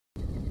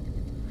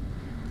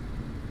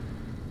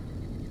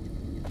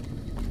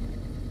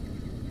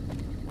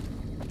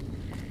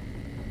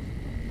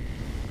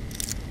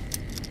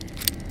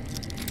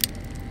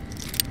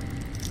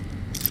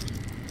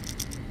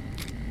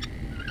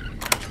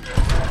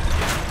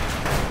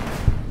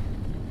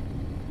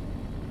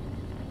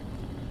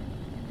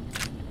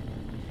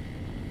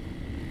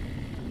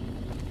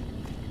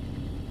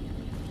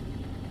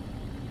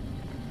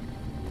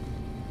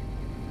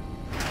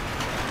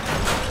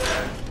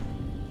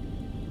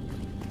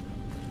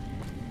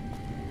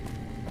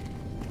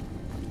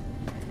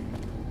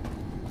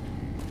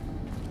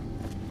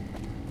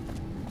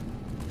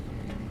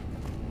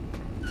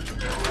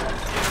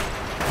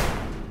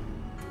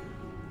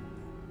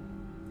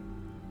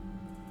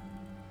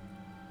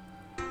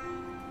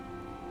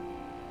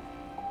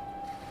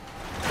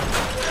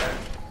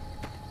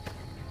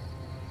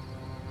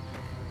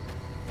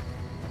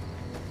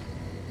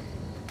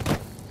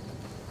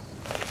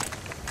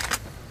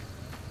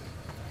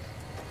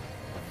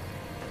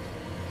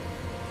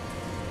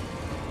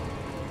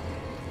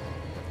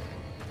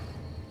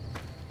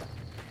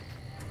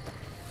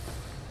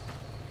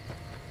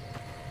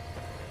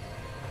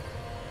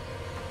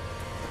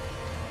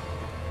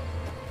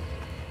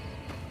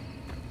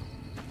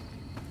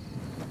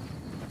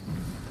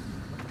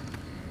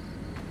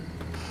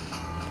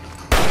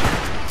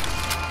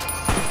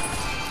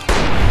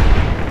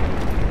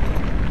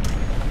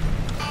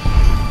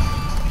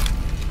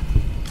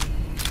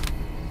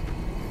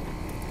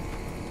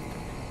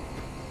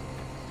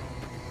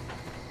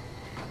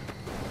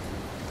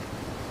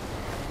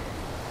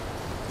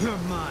You're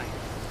mine.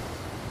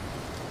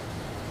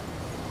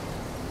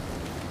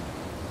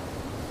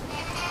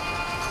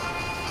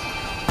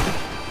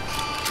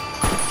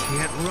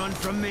 Can't run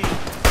from me.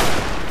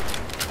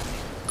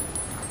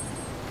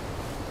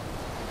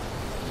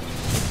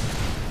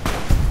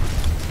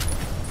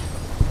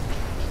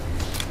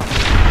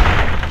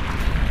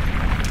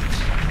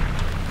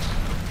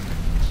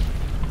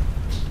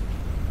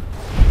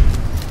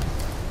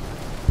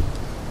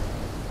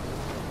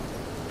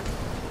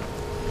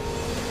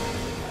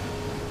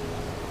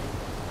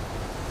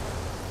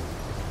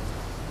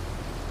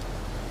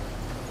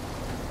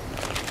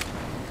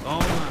 All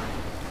mine.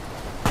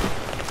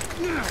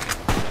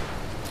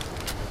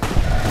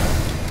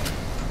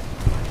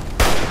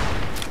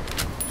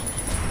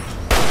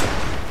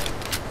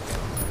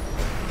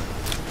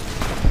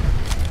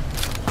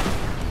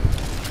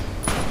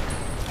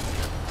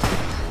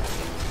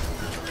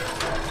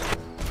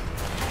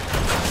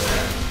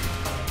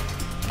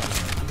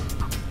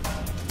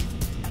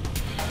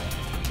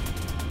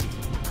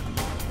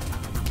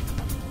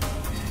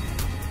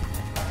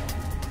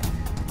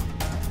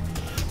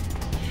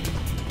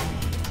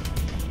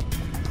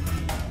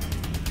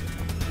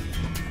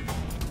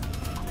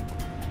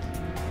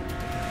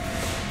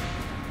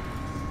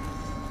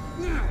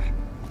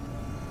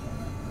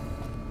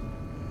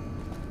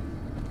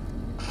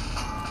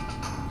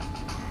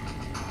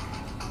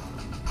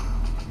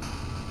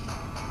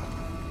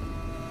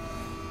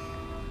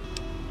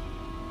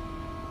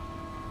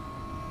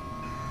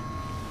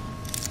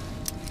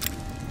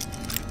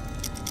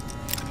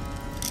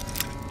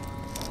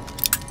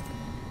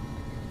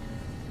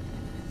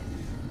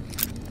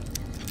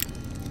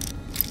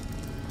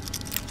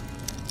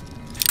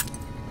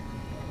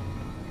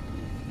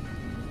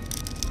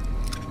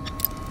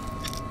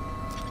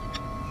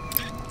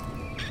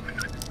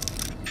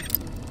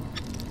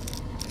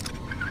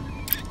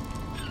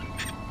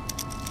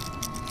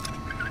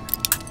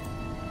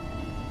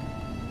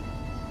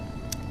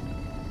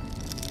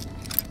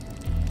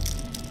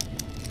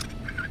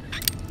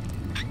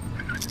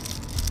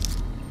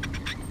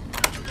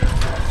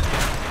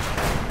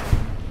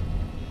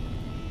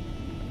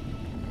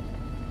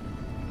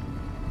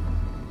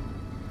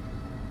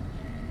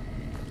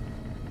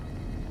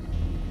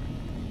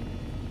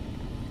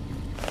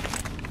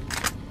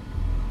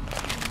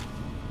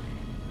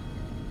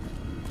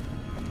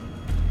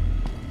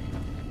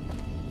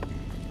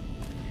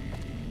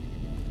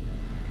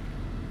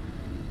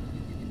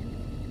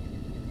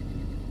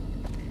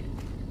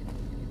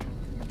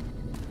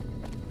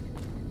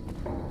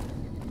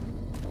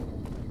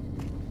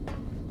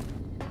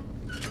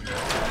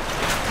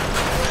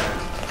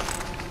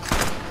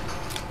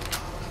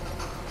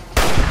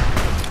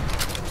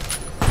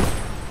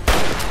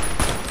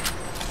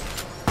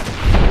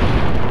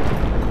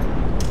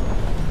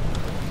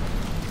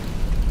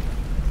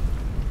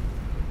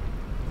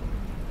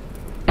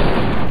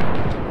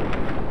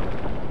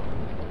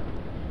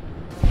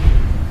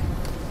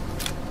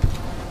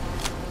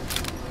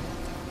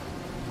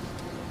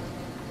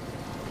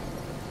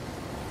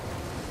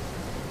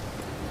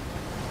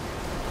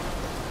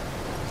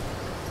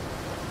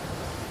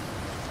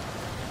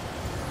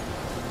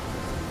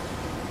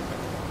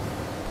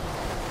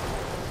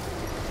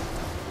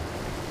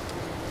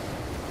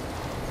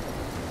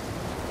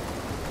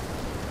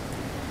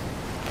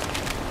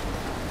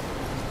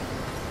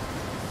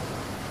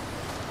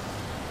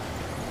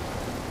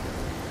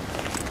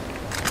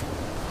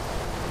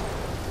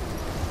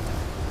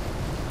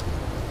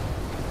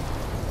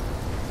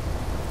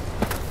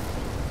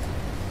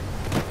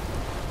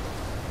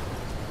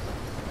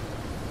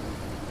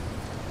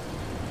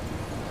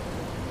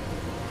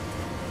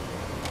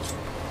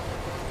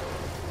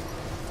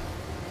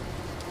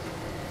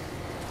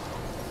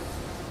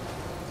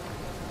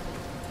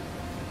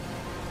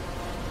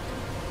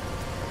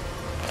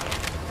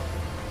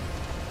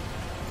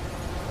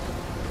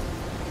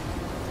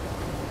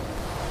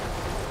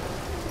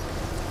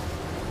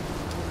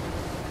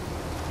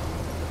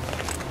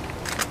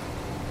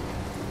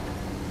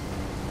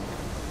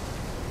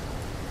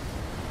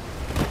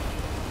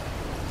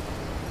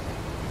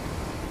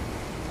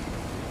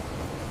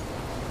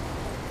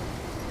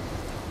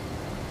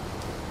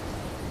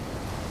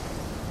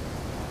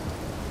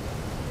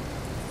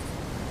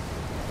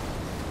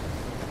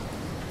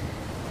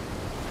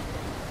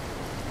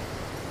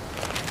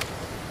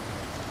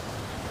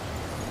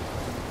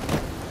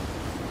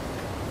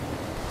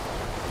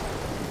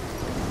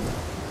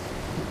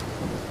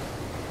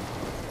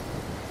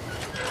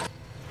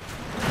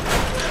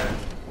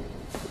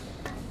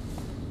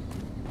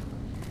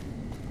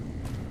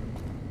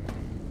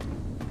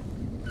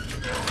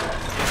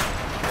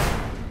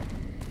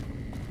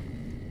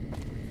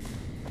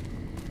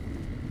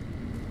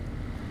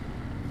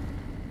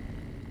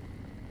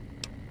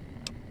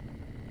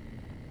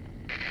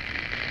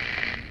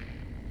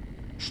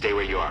 Stay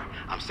where you are.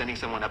 I'm sending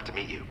someone up to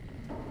meet you.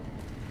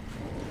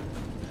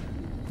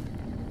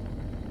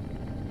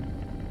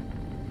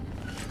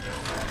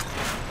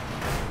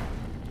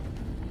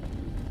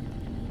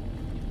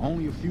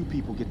 Only a few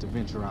people get to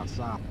venture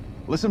outside,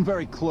 Listen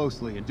very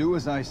closely and do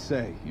as I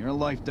say. Your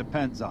life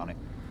depends on it.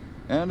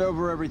 Hand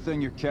over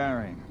everything you're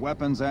carrying.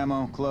 Weapons,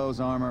 ammo, clothes,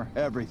 armor,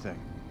 everything.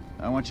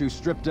 I want you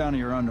stripped down to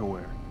your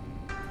underwear.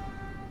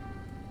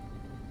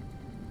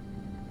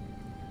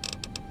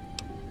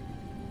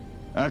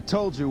 I've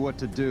told you what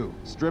to do.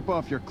 Strip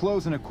off your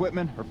clothes and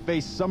equipment or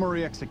face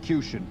summary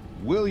execution.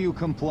 Will you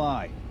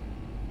comply?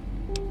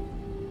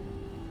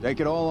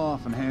 Take it all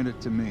off and hand it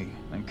to me.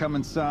 Then come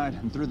inside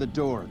and through the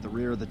door at the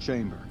rear of the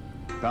chamber.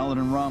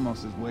 Paladin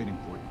Ramos is waiting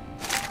for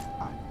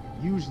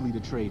you. Usually to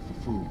trade for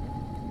food.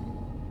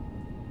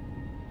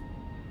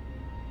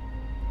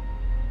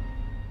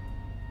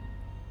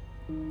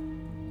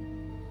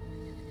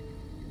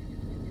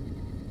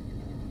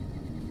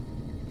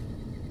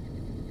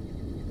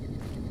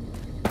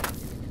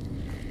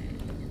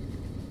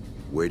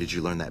 Where did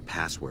you learn that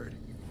password?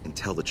 And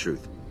tell the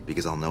truth,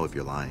 because I'll know if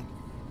you're lying.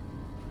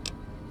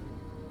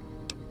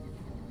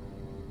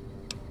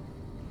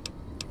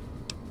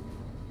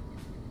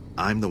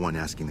 I'm the one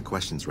asking the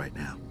questions right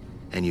now,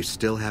 and you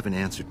still haven't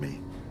answered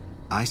me.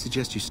 I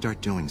suggest you start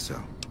doing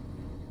so.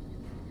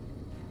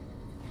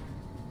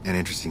 An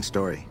interesting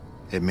story.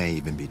 It may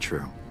even be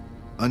true.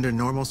 Under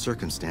normal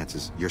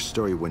circumstances, your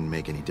story wouldn't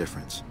make any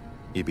difference.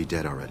 You'd be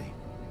dead already.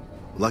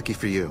 Lucky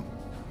for you.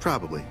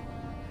 Probably.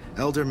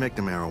 Elder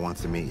McNamara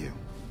wants to meet you,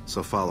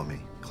 so follow me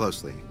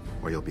closely,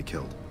 or you'll be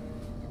killed.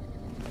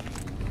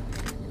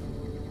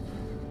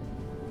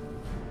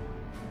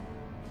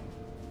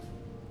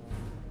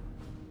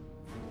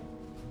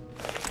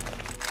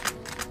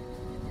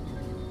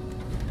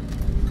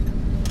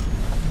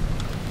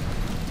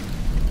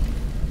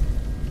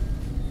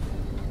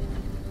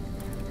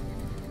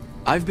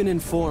 I've been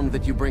informed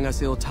that you bring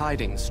us ill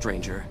tidings,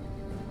 stranger.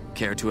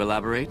 Care to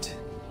elaborate?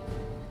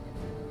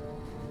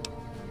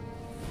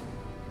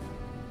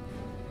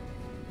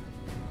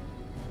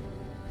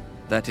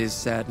 That is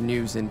sad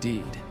news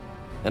indeed,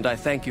 and I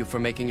thank you for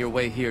making your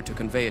way here to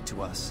convey it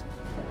to us.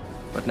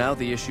 But now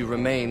the issue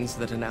remains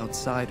that an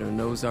outsider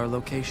knows our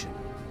location.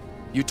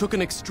 You took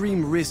an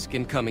extreme risk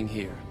in coming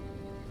here.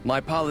 My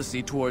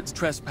policy towards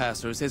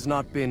trespassers has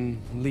not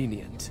been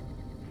lenient.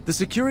 The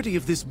security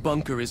of this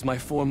bunker is my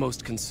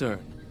foremost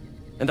concern,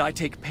 and I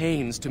take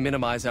pains to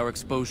minimize our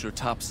exposure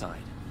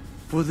topside.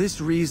 For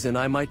this reason,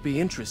 I might be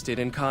interested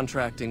in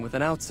contracting with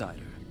an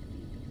outsider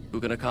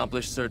who can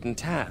accomplish certain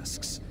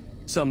tasks.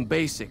 Some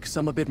basic,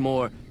 some a bit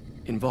more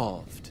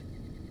involved.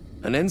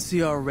 An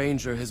NCR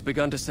ranger has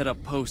begun to set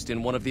up post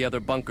in one of the other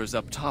bunkers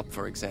up top,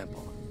 for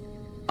example.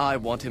 I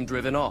want him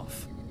driven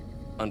off.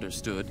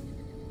 Understood?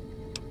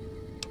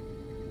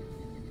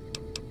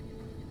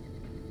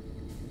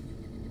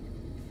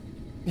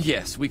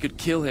 Yes, we could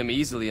kill him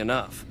easily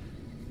enough.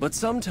 But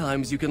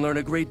sometimes you can learn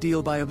a great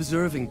deal by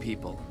observing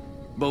people,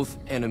 both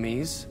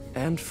enemies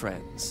and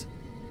friends.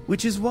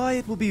 Which is why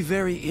it will be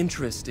very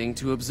interesting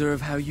to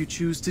observe how you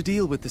choose to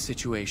deal with the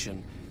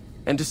situation,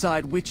 and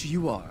decide which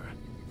you are,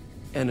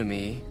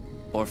 enemy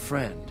or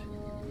friend.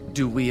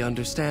 Do we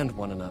understand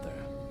one another?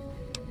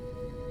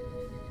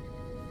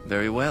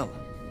 Very well.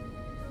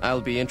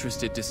 I'll be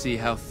interested to see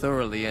how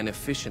thoroughly and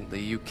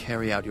efficiently you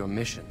carry out your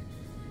mission.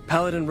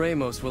 Paladin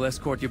Ramos will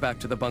escort you back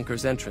to the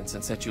bunker's entrance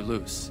and set you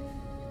loose.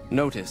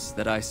 Notice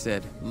that I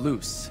said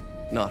loose,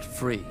 not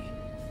free.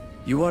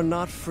 You are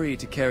not free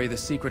to carry the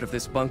secret of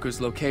this bunker's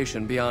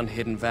location beyond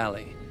Hidden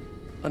Valley,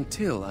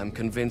 until I'm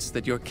convinced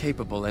that you're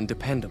capable and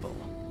dependable.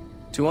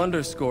 To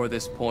underscore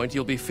this point,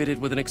 you'll be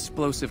fitted with an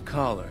explosive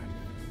collar.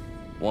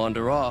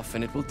 Wander off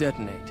and it will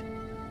detonate.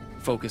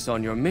 Focus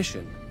on your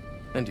mission,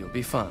 and you'll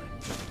be fine.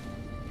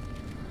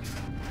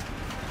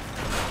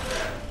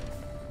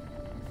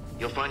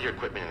 You'll find your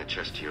equipment in the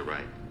chest to your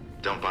right.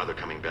 Don't bother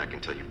coming back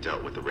until you've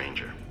dealt with the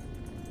ranger.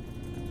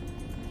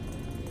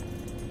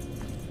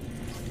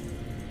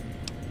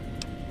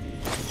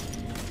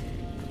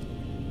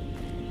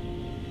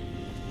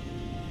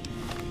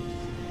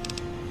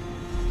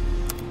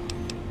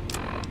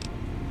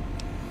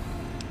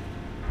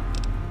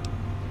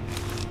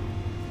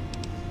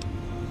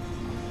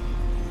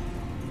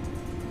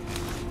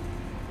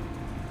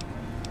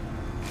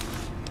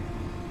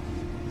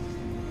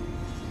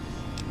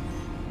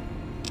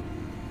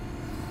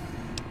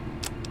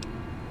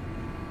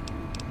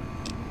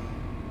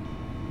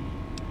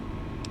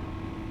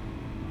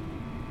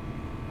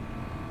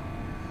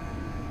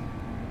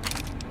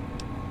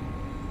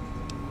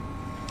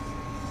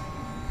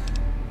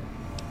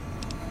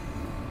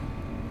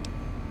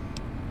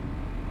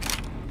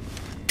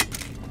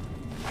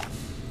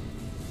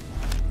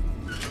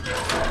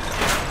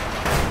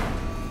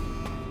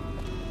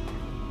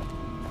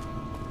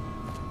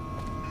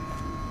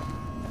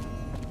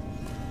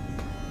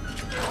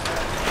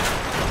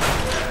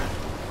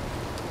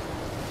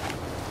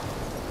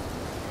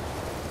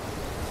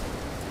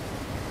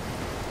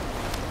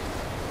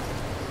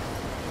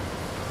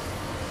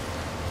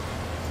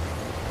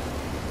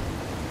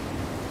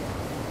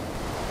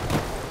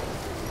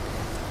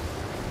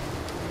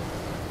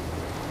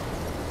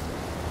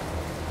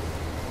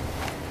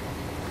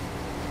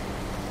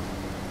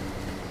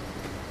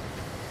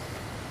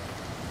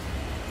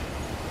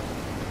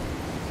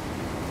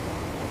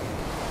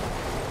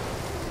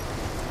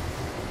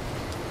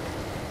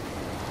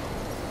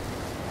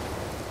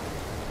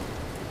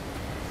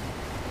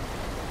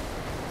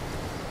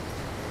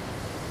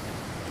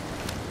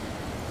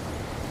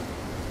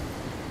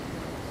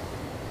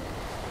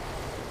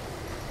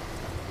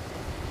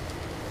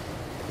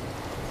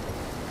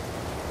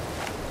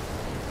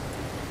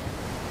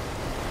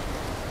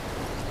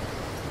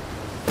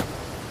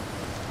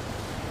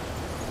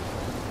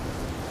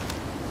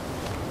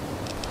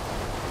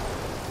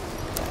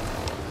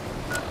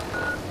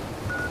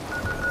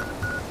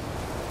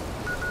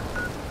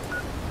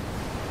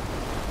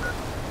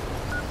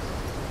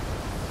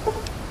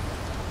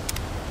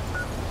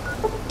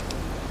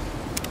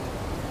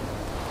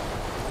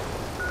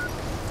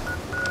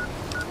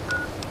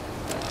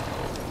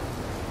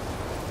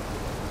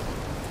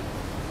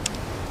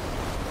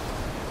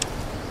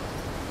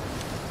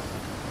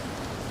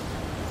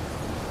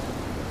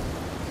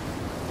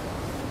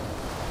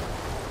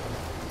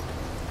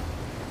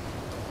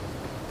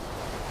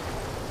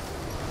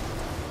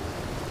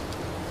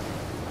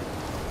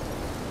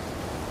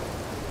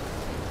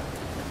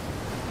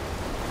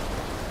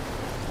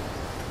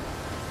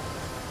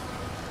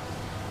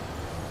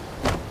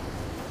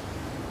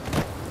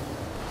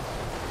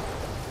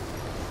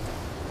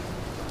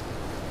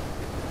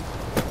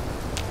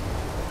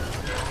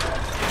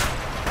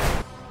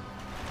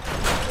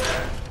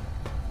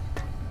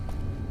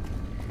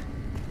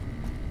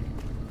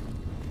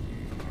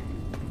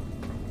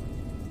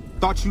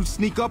 Thought you'd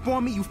sneak up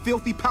on me, you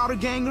filthy powder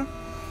ganger?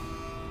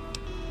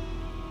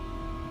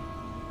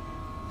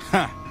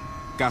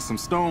 Ha! Got some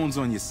stones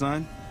on you,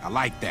 son. I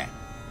like that.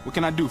 What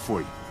can I do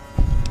for you?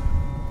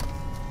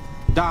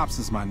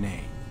 Dobson's my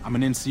name. I'm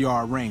an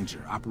NCR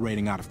ranger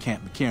operating out of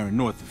Camp McCarran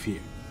north of here.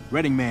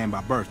 Reading man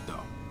by birth, though.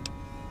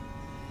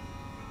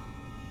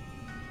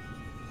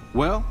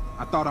 Well,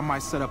 I thought I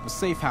might set up a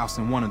safe house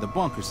in one of the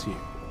bunkers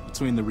here.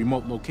 Between the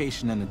remote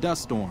location and the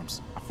dust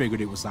storms, I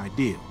figured it was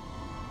ideal.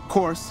 Of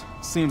course,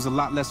 seems a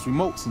lot less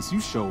remote since you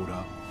showed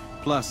up.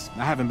 Plus,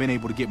 I haven't been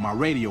able to get my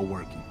radio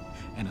working,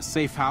 and a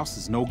safe house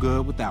is no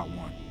good without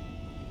one.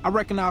 I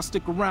reckon I'll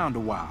stick around a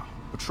while,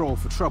 patrol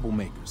for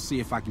troublemakers, see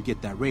if I can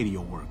get that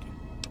radio working.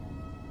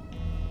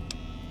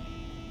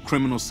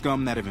 Criminal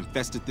scum that have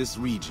infested this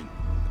region,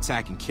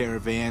 attacking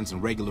caravans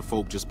and regular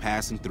folk just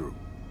passing through.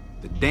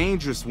 The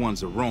dangerous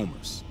ones are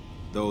roamers,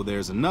 though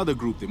there's another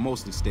group that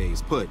mostly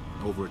stays put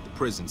over at the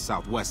prison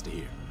southwest of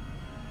here.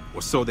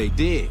 Or so they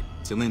did,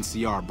 till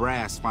NCR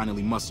brass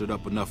finally mustered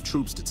up enough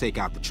troops to take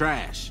out the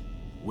trash.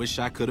 Wish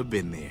I could have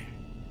been there.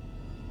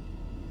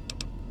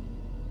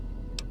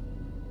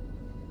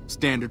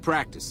 Standard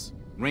practice.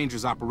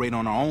 Rangers operate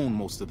on our own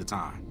most of the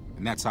time,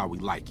 and that's how we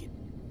like it.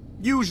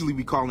 Usually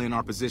we call in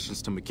our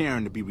positions to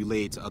McCarran to be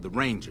relayed to other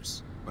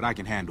Rangers, but I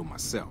can handle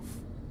myself.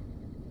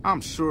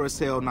 I'm sure as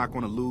hell not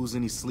gonna lose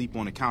any sleep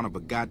on account of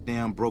a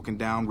goddamn broken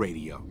down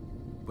radio,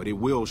 but it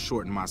will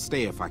shorten my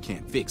stay if I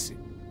can't fix it.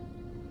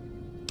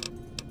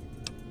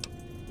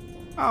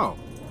 Oh,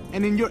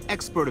 and in your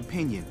expert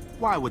opinion,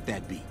 why would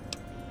that be?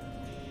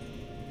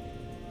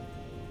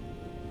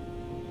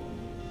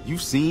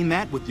 You've seen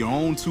that with your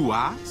own two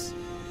eyes?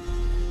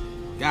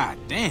 God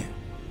damn.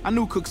 I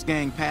knew Cook's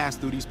gang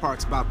passed through these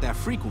parts about that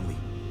frequently,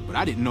 but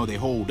I didn't know they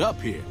holed up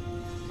here.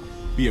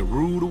 Be a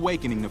rude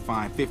awakening to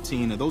find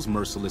 15 of those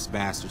merciless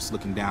bastards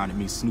looking down at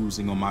me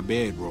snoozing on my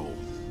bedroll.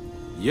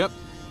 Yep,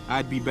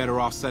 I'd be better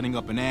off setting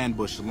up an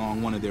ambush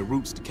along one of their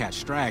routes to catch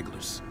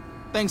stragglers.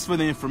 Thanks for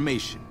the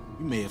information.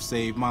 You may have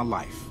saved my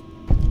life.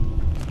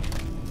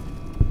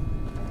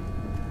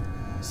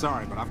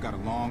 Sorry, but I've got a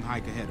long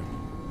hike ahead of me.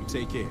 You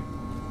take care.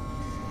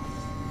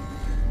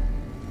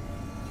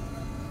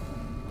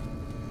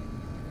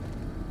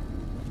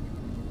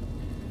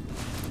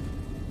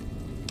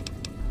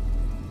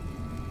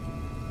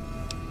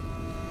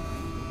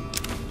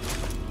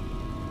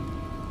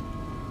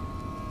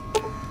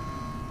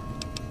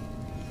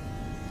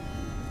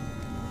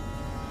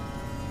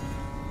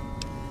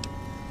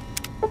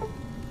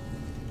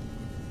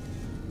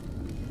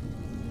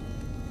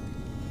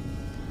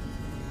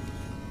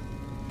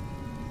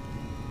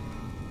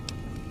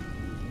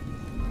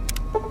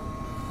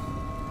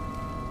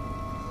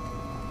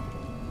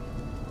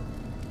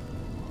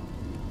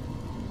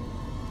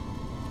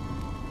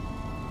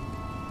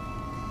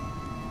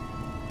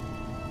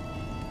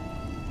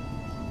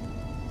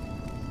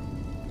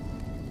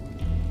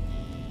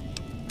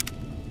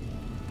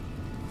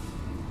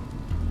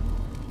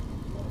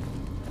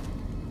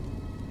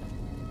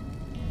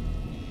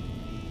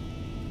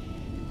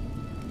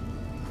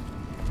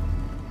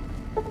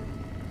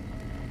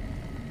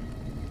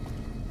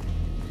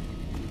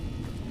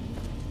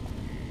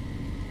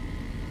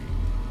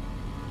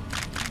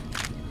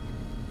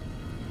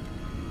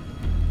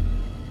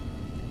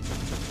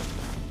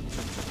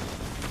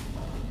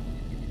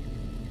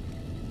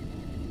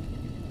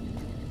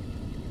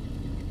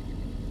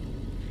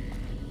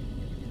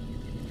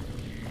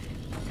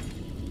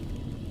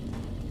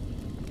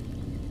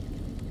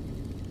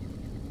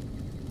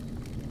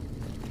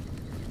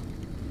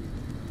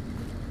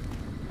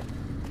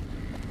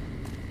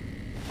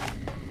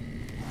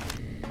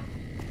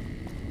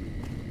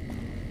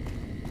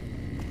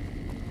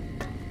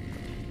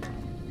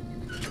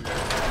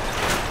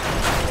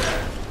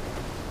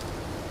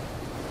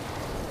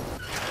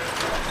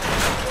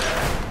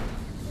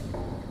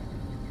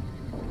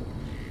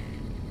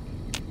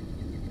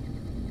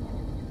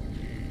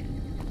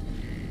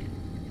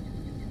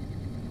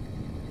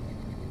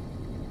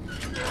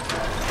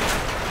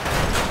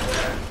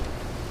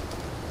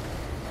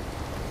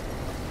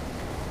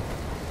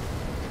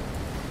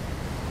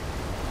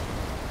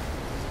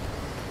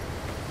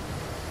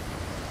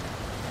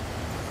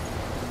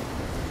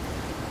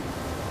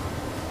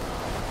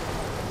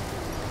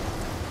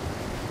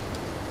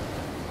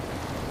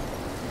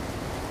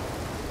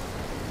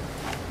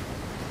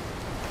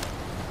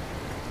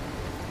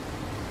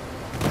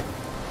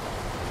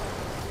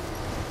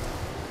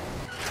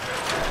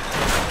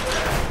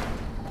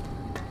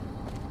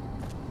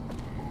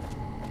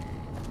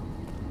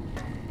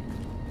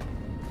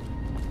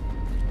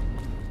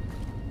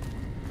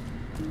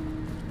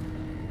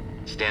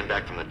 Stand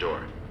back from the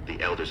door.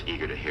 The Elder's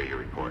eager to hear your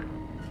report.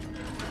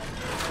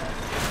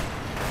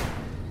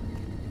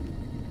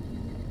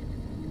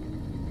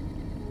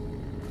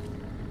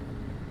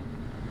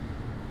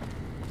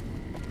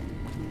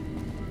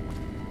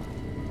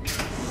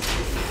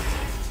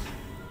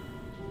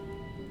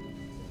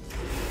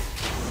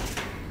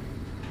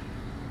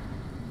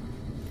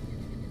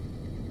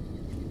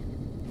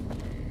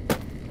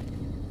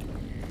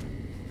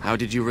 How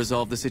did you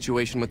resolve the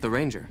situation with the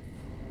Ranger?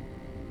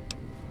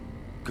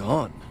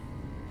 Gone.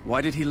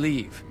 Why did he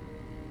leave?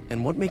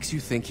 And what makes you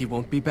think he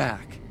won't be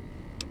back?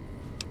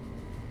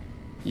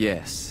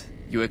 Yes,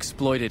 you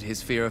exploited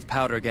his fear of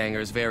powder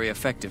gangers very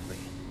effectively.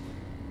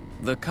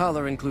 The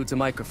collar includes a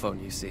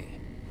microphone, you see.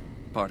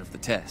 Part of the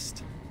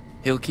test.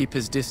 He'll keep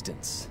his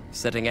distance,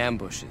 setting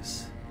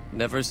ambushes,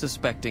 never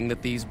suspecting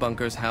that these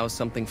bunkers house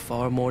something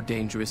far more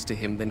dangerous to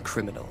him than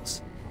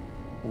criminals.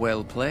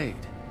 Well played.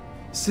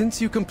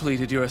 Since you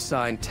completed your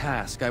assigned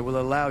task, I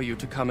will allow you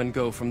to come and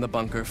go from the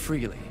bunker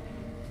freely.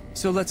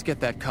 So let's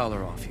get that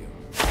collar off you.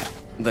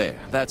 There,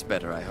 that's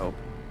better, I hope.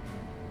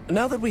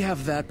 Now that we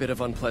have that bit of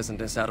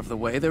unpleasantness out of the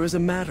way, there is a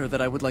matter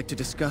that I would like to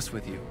discuss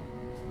with you.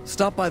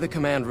 Stop by the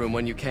command room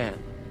when you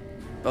can.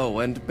 Oh,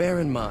 and bear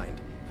in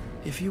mind,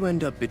 if you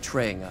end up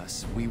betraying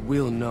us, we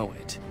will know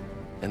it,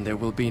 and there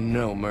will be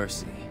no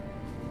mercy.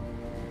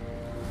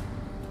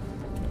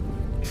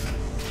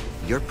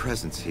 Your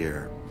presence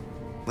here,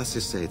 let's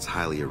just say it's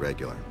highly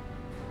irregular.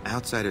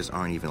 Outsiders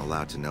aren't even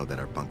allowed to know that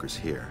our bunker's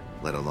here,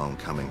 let alone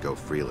come and go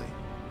freely.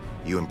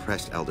 You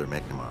impressed Elder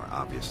McNamara,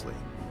 obviously.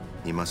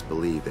 He must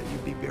believe that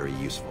you'd be very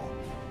useful.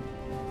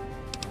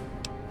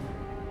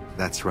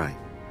 That's right.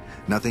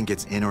 Nothing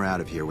gets in or out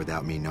of here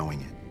without me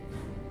knowing it.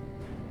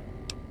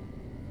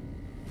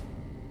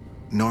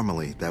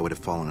 Normally, that would have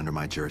fallen under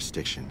my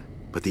jurisdiction,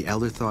 but the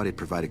Elder thought it'd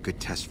provide a good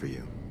test for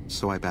you,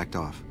 so I backed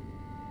off.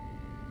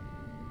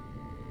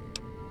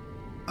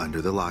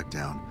 Under the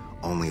lockdown,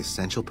 only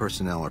essential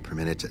personnel are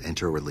permitted to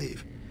enter or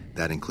leave.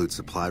 That includes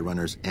supply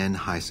runners and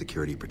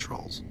high-security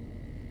patrols.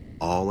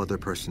 All other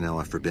personnel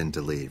are forbidden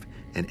to leave,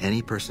 and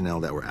any personnel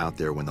that were out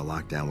there when the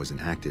lockdown was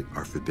enacted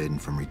are forbidden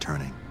from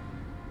returning.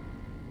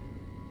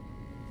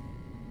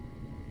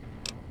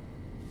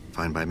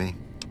 Fine by me.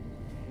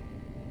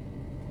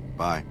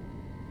 Bye.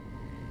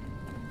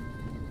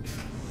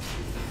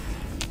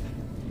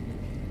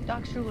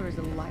 Doc Schuler is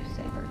a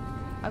lifesaver.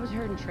 I was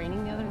her in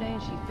training the other day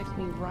and she fixed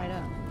me right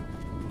up.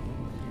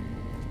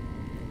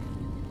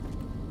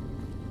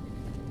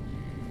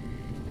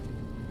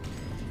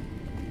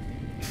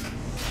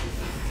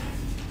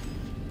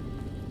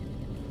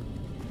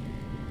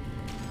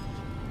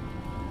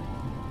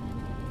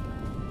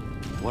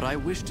 What I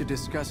wish to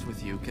discuss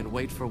with you can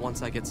wait for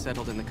once I get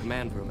settled in the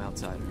command room,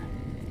 Outsider.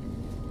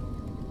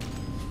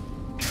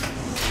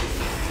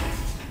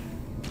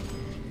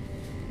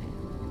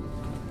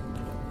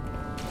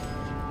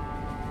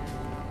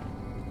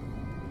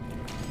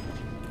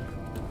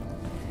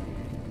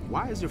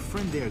 Why is your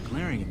friend there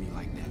glaring at me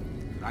like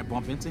that? Did I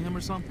bump into him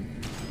or something?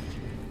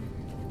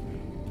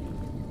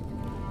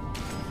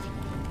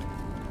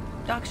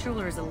 Doc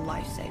Schuler is a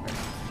lifesaver.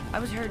 I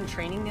was her in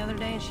training the other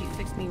day and she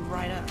fixed me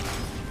right up.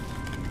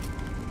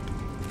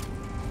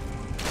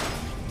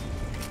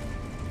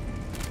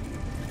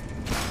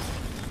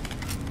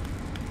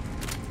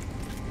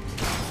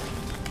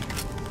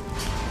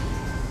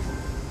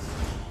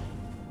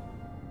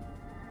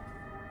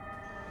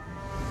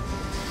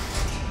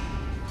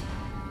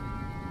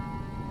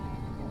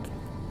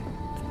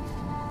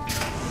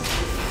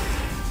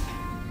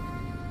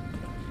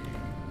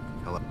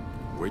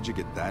 Where'd you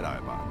get that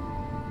eyeball?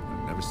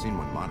 I've never seen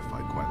one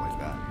modified quite like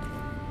that.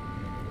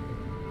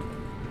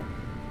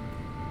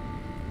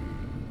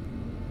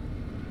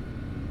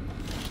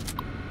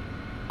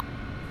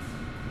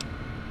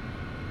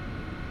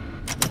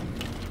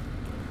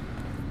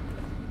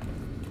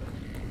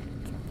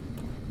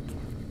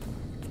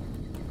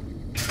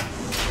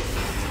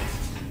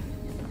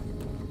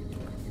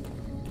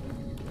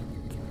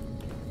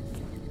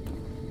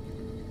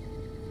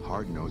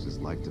 Hard-nosed is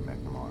like to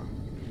McNamara.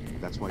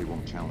 That's why he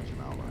won't challenge him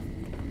outright.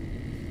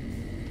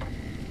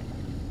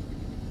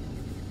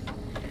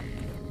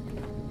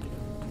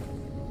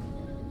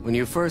 When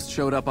you first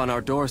showed up on our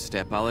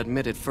doorstep, I'll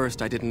admit at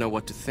first I didn't know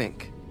what to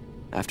think.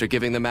 After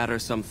giving the matter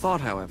some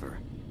thought, however,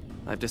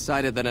 I've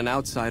decided that an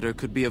outsider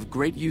could be of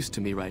great use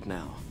to me right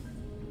now.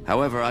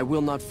 However, I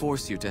will not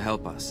force you to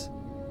help us.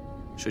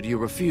 Should you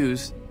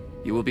refuse,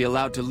 you will be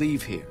allowed to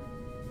leave here.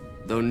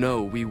 Though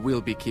no, we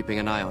will be keeping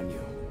an eye on you.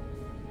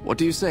 What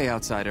do you say,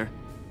 outsider?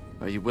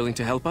 Are you willing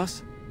to help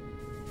us?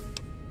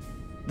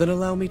 Then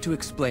allow me to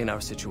explain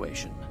our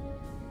situation.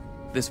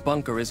 This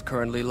bunker is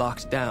currently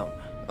locked down,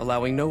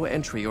 allowing no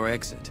entry or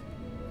exit,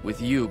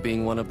 with you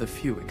being one of the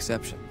few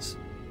exceptions.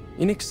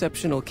 In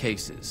exceptional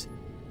cases,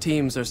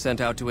 teams are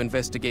sent out to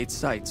investigate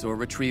sites or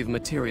retrieve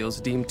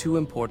materials deemed too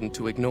important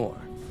to ignore.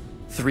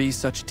 3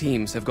 such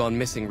teams have gone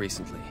missing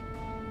recently,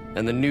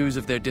 and the news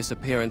of their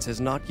disappearance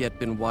has not yet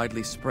been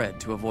widely spread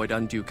to avoid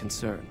undue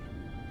concern.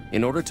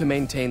 In order to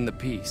maintain the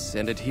peace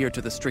and adhere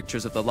to the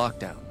strictures of the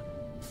lockdown,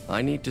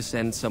 I need to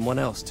send someone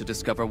else to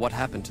discover what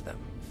happened to them.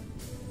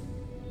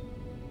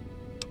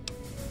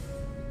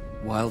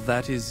 While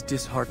that is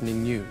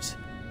disheartening news,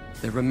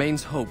 there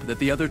remains hope that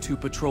the other 2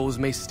 patrols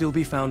may still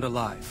be found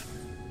alive.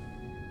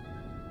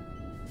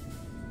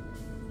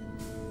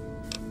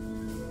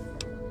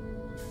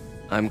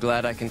 I'm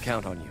glad I can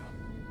count on you.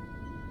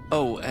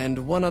 Oh, and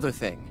one other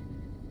thing.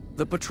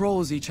 The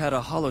patrols each had a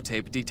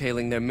holotape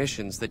detailing their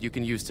missions that you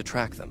can use to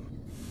track them.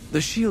 The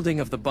shielding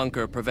of the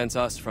bunker prevents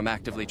us from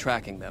actively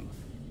tracking them,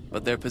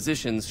 but their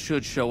positions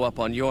should show up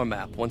on your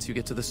map once you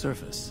get to the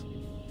surface.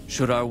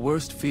 Should our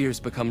worst fears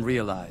become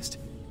realized,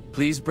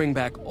 please bring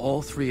back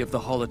all 3 of the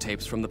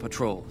holotapes from the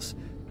patrols.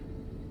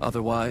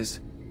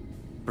 Otherwise,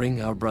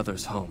 bring our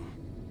brothers home.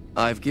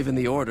 I've given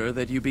the order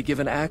that you be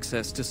given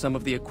access to some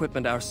of the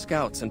equipment our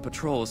scouts and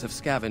patrols have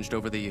scavenged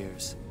over the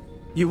years.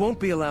 You won't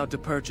be allowed to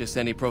purchase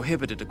any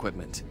prohibited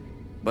equipment,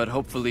 but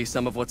hopefully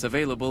some of what's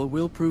available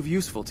will prove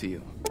useful to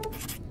you.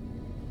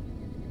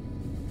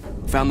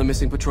 Found the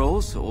missing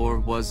patrols, or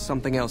was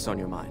something else on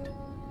your mind?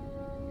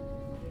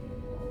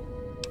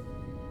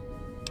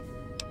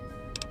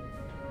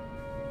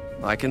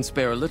 I can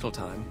spare a little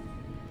time.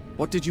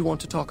 What did you want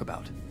to talk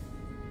about?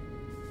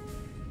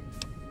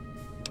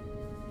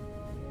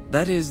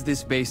 That is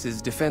this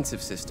base's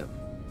defensive system.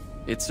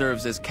 It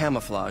serves as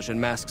camouflage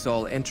and masks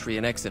all entry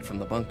and exit from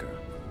the bunker.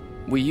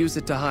 We use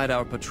it to hide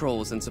our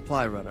patrols and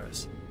supply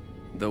runners,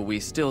 though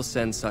we still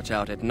send such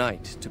out at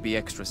night to be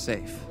extra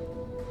safe.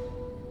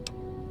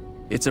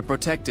 It's a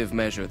protective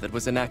measure that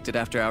was enacted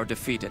after our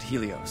defeat at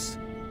Helios.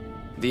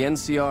 The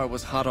NCR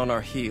was hot on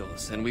our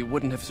heels, and we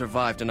wouldn't have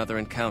survived another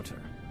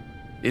encounter.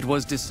 It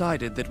was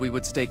decided that we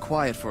would stay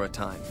quiet for a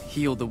time,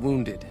 heal the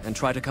wounded, and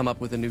try to come up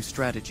with a new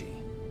strategy.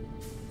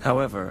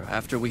 However,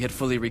 after we had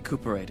fully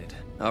recuperated,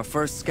 our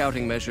first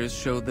scouting measures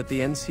showed that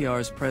the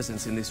NCR's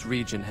presence in this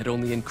region had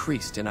only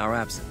increased in our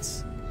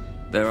absence.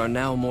 There are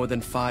now more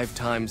than 5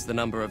 times the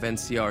number of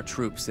NCR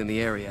troops in the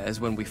area as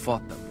when we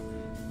fought them,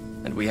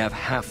 and we have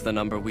half the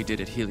number we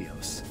did at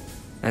Helios.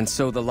 And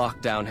so the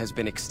lockdown has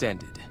been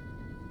extended.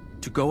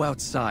 To go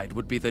outside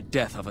would be the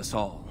death of us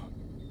all.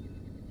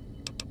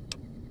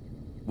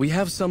 We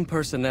have some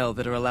personnel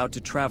that are allowed to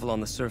travel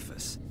on the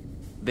surface.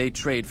 They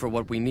trade for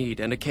what we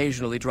need and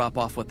occasionally drop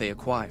off what they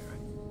acquire.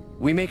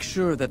 We make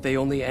sure that they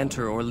only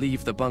enter or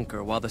leave the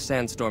bunker while the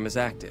sandstorm is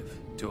active,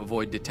 to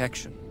avoid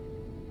detection.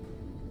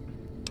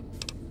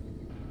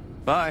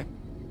 Bye.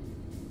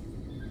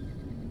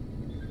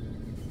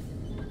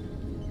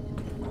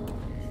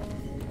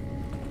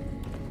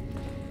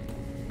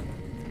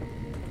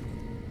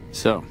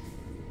 So,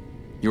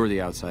 you're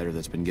the outsider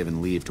that's been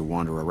given leave to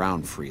wander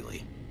around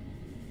freely.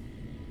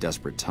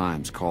 Desperate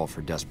times call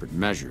for desperate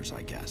measures,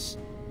 I guess.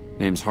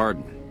 Name's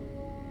Hardin.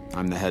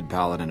 I'm the head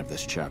paladin of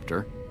this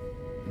chapter,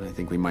 and I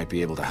think we might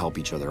be able to help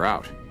each other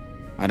out.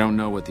 I don't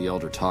know what the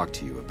Elder talked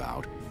to you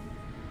about,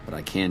 but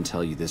I can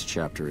tell you this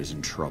chapter is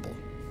in trouble.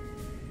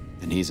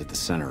 And he's at the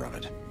center of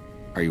it.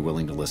 Are you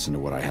willing to listen to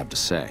what I have to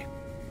say?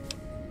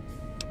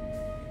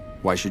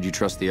 Why should you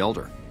trust the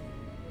Elder?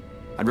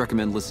 I'd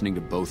recommend listening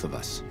to both of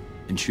us,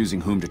 and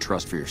choosing whom to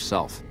trust for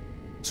yourself.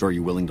 So are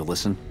you willing to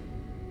listen?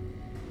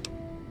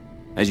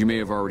 As you may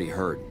have already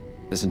heard,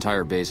 this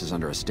entire base is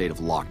under a state of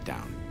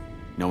lockdown.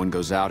 No one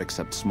goes out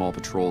except small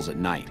patrols at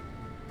night.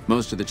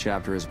 Most of the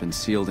chapter has been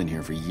sealed in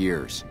here for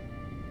years,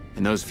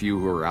 and those few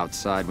who were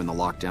outside when the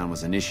lockdown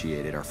was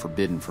initiated are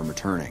forbidden from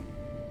returning.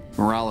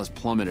 Morale has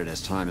plummeted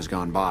as time has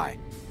gone by,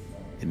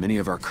 and many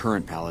of our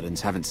current paladins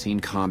haven't seen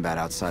combat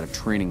outside of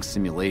training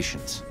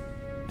simulations,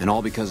 and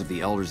all because of the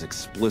Elder's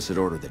explicit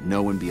order that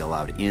no one be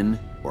allowed in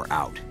or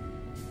out.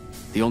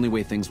 The only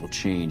way things will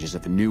change is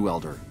if a new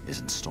Elder is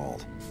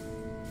installed.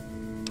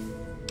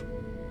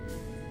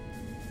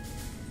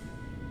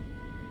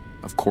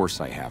 Of course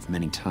I have,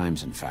 many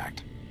times in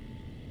fact.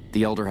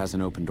 The Elder has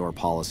an open-door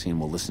policy and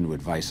will listen to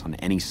advice on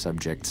any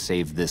subject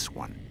save this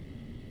one.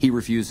 He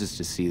refuses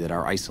to see that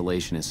our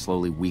isolation is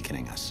slowly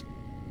weakening us.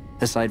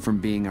 Aside from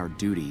being our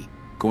duty,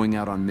 going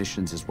out on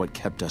missions is what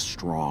kept us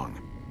strong.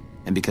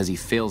 And because he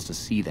fails to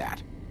see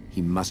that,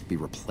 he must be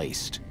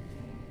replaced.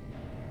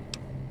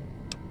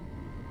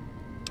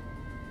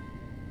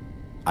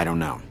 I don't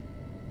know.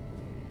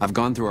 I've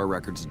gone through our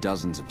records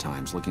dozens of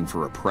times looking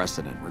for a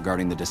precedent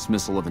regarding the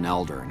dismissal of an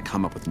Elder and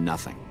come up with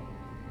nothing.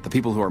 The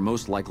people who are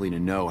most likely to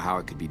know how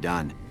it could be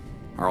done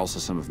are also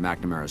some of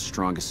McNamara's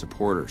strongest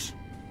supporters,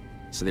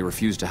 so they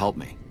refuse to help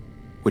me,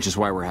 which is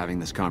why we're having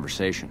this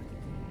conversation.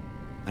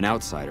 An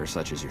outsider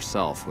such as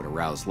yourself would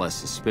arouse less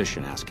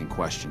suspicion asking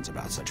questions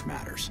about such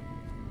matters.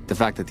 The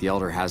fact that the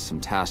Elder has some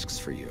tasks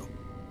for you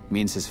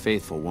means his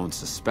faithful won't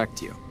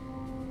suspect you,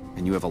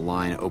 and you have a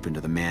line open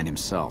to the man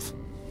himself.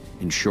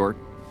 In short,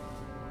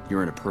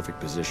 you're in a perfect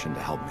position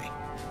to help me.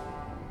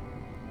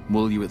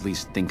 Will you at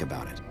least think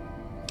about it?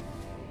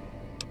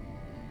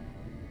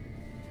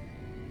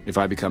 If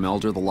I become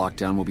Elder, the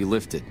lockdown will be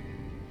lifted,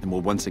 and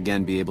we'll once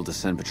again be able to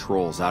send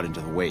patrols out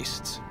into the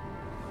wastes.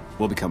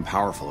 We'll become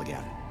powerful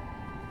again.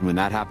 And when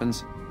that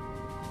happens,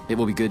 it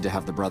will be good to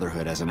have the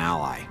Brotherhood as an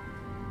ally.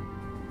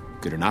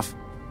 Good enough?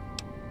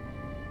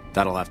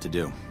 That'll have to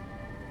do.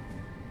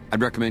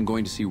 I'd recommend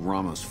going to see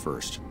Ramos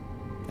first.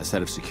 As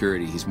head of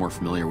security, he's more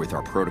familiar with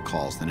our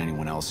protocols than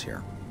anyone else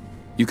here.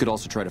 You could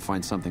also try to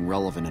find something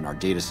relevant in our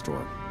data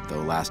store,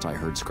 though last I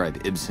heard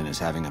Scribe Ibsen is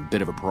having a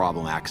bit of a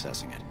problem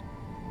accessing it.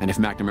 And if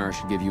McNamara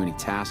should give you any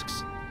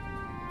tasks,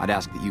 I'd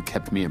ask that you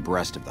kept me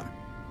abreast of them.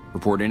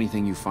 Report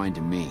anything you find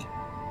to me,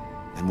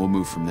 and we'll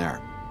move from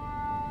there.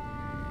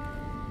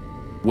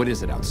 What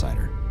is it,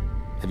 outsider?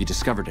 Have you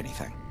discovered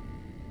anything?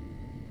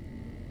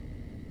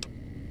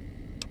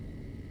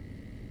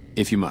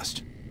 If you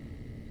must.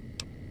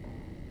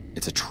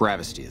 It's a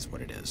travesty is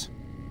what it is.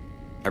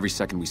 Every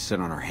second we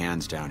sit on our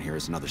hands down here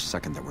is another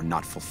second that we're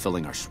not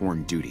fulfilling our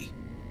sworn duty.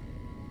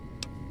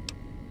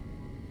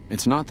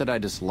 It's not that I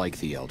dislike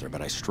the Elder,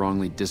 but I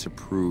strongly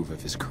disapprove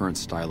of his current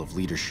style of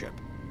leadership.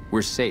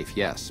 We're safe,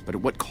 yes, but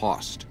at what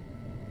cost?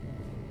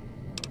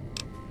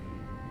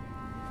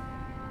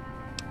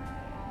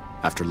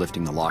 After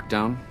lifting the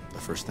lockdown, the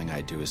first thing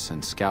I do is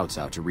send scouts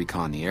out to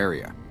recon the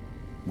area.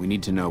 We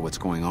need to know what's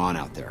going on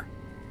out there.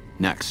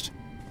 Next,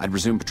 I'd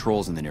resume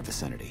patrols in the near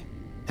vicinity,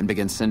 and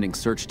begin sending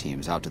search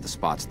teams out to the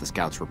spots the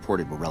scouts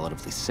reported were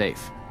relatively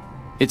safe.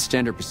 It's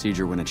standard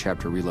procedure when a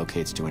chapter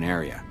relocates to an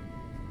area,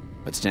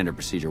 but standard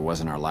procedure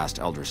wasn't our last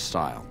Elder's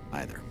style,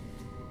 either.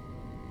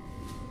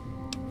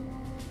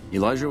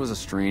 Elijah was a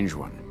strange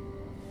one.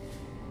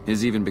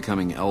 His even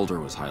becoming Elder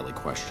was highly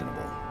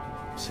questionable,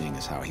 seeing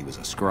as how he was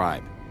a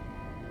scribe.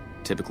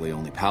 Typically,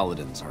 only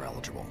paladins are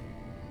eligible,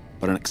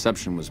 but an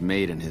exception was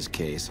made in his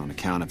case on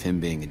account of him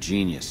being a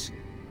genius.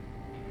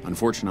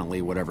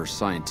 Unfortunately, whatever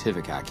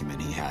scientific acumen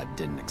he had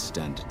didn't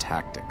extend to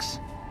tactics.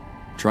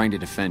 Trying to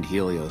defend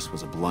Helios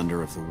was a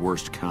blunder of the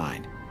worst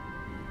kind,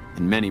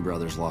 and many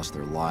brothers lost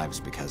their lives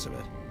because of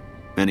it.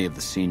 Many of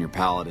the senior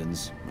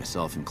paladins,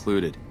 myself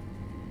included,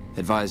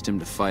 advised him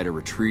to fight a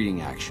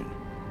retreating action,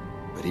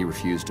 but he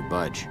refused to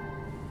budge.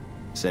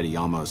 Said he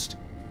almost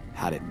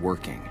had it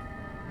working.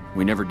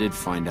 We never did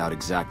find out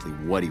exactly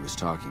what he was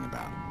talking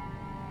about.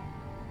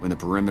 When the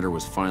perimeter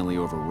was finally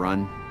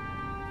overrun,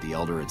 the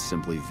Elder had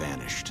simply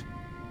vanished.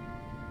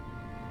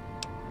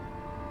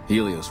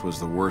 Helios was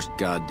the worst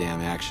goddamn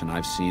action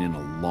I've seen in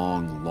a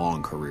long,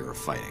 long career of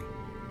fighting.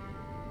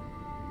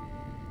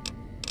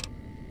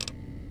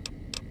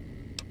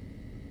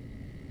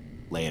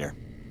 Later.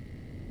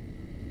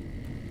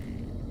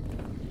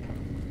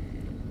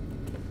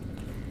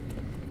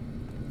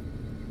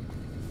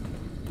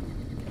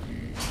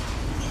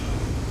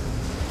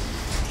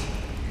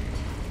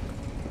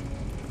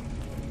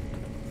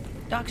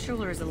 Doc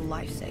Schuler is a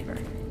lifesaver.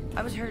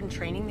 I was heard in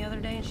training the other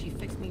day and she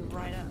fixed me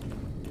right up.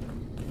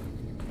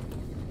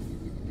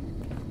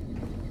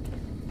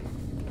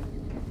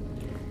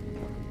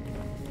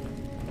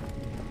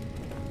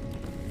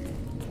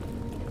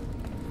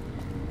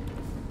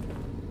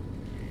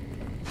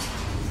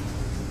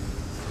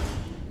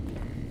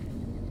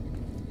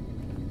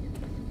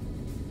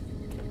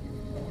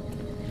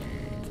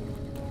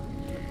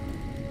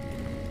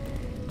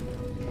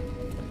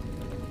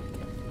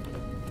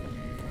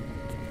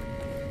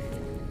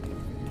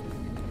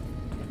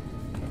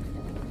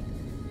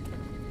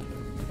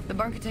 The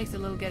bunker takes a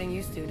little getting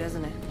used to,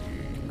 doesn't it?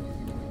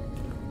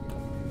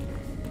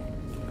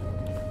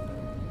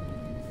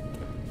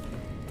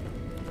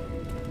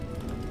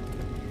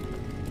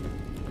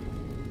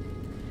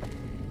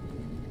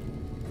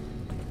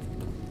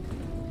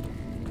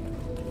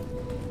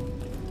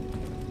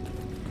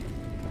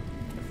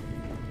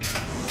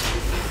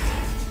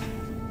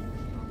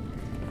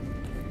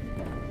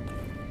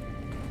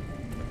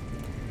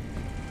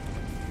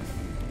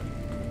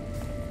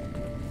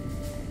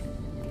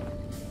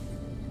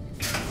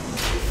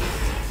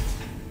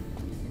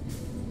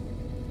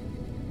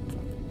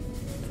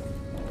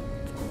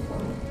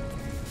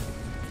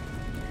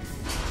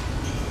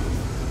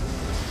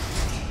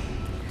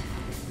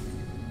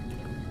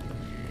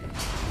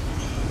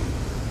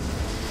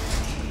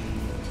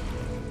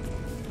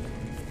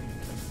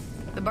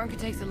 The bunker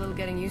takes a little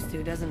getting used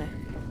to, doesn't it?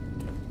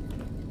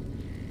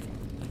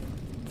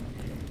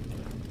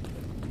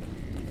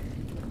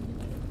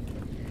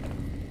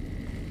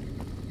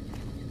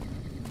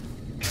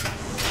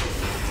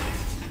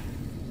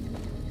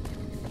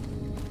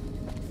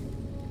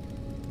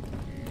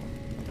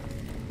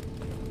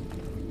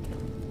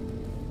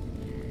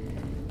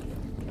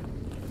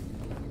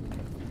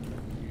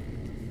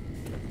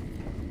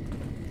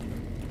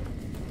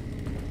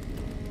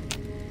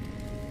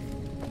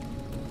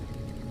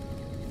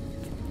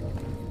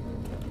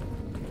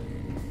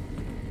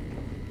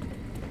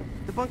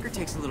 The bunker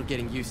takes a little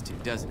getting used to,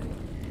 doesn't it?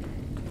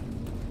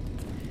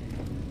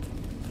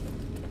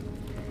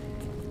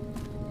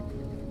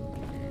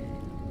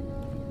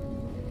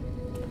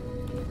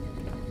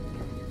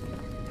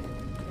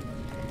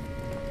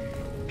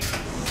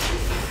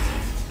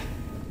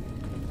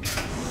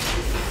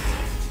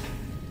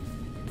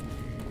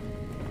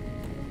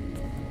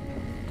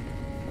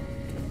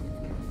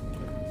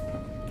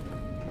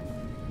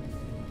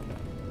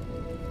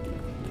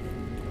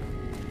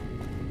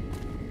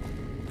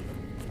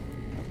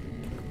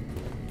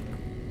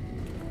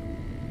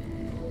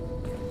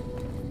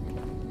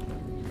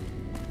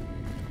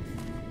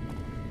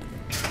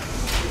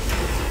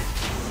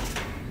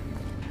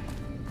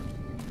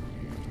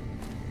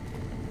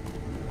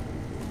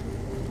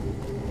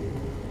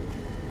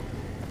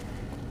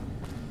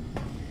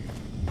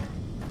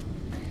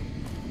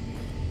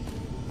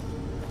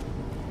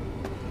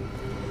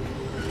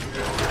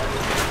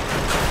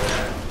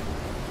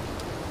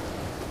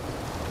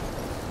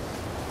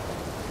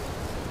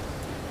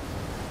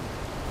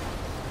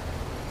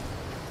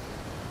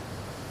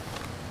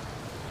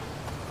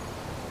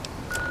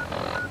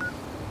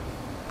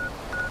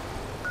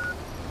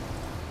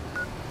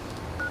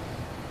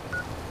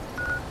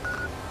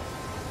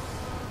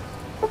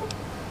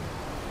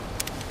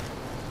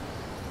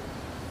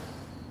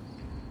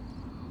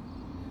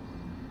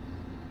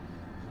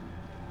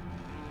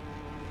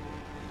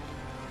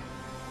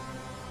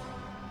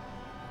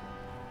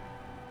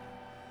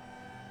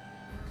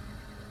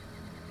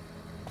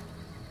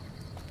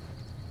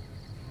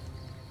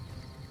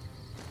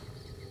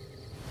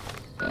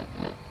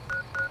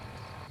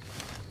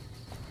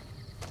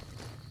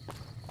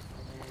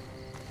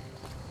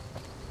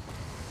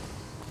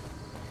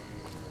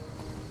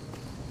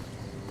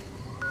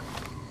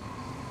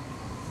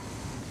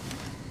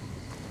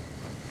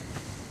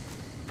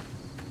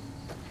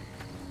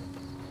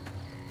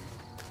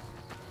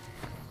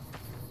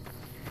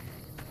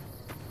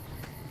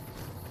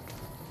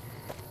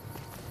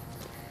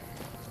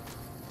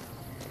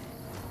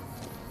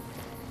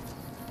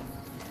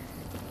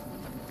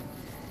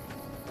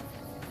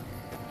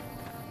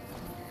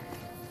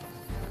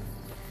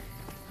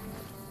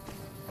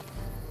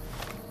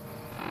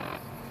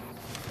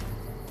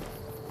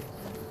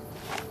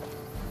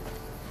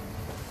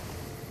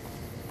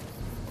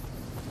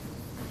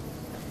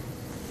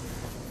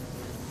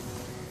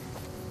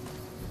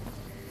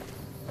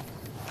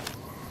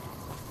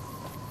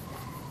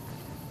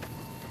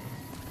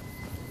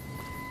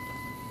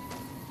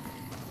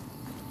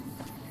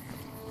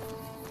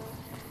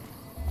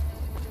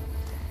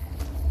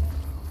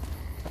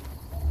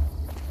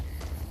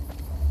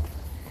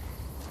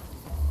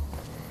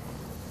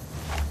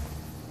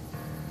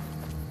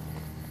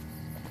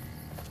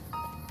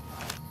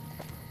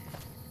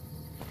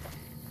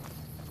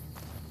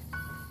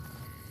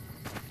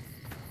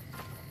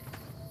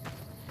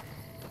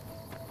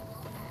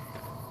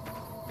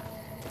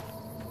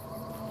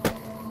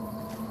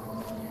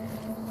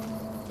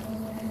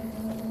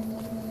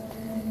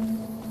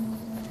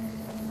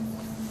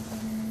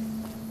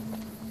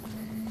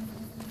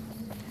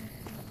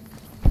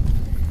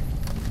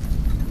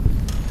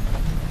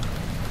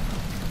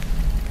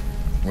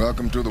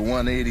 Welcome to the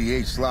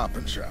 188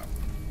 Slopping Shop.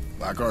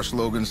 Like our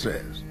slogan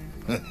says,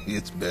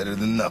 it's better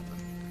than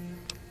nothing.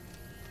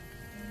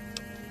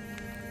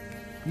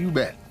 You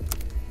bet.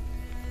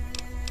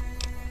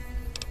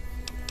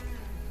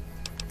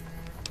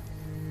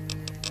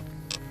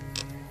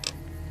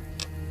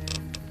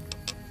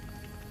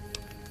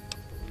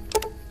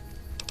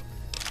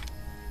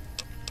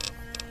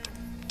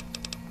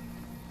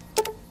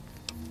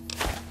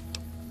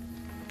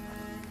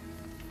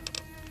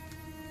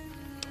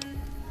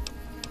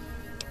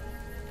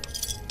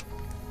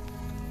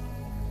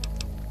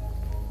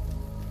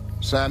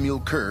 Samuel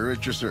Kerr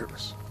at your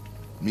service.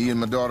 Me and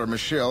my daughter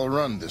Michelle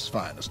run this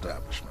fine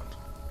establishment.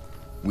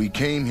 We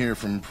came here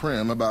from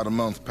Prim about a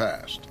month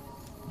past.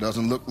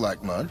 Doesn't look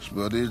like much,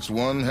 but it's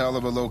one hell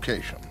of a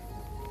location.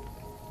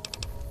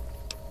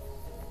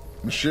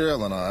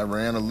 Michelle and I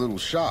ran a little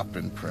shop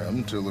in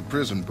Prim till a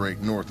prison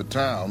break north of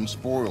town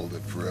spoiled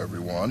it for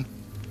everyone.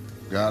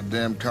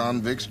 Goddamn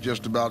convicts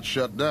just about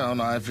shut down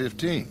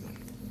I-15.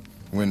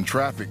 When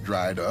traffic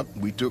dried up,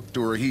 we took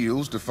to our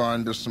heels to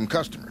find us some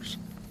customers.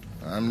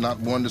 I'm not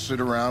one to sit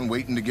around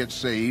waiting to get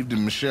saved,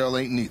 and Michelle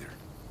ain't neither.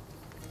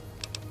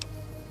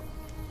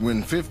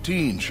 When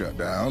 15 shut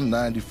down,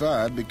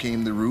 95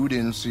 became the route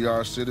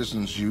NCR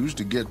citizens used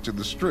to get to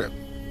the Strip,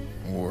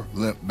 or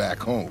limp back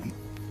home,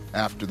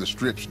 after the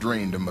Strip's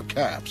drained them of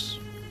caps.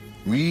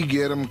 We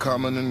get them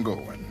coming and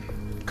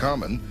going.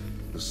 Coming,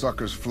 the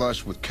suckers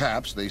flush with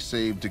caps they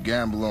saved to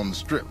gamble on the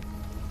Strip.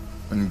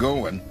 And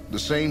going, the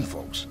same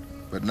folks,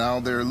 but now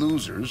they're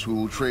losers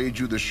who'll trade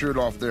you the shirt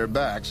off their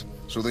backs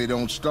so they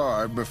don't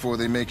starve before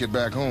they make it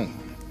back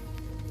home.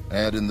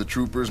 Add in the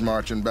troopers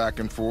marching back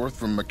and forth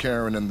from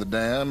McCarran and the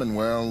Dam, and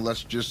well,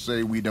 let's just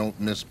say we don't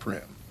miss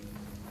Prim.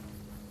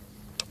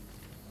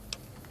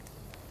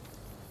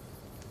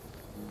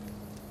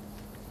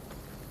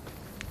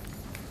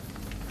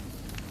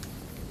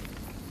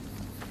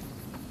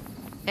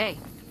 Hey.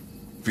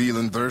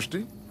 Feeling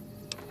thirsty?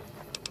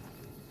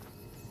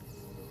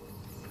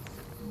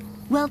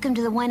 Welcome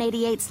to the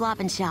 188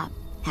 Sloppin' Shop.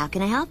 How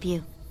can I help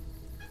you?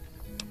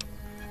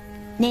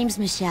 Name's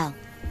Michelle.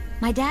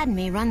 My dad and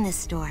me run this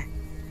store.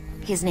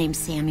 His name's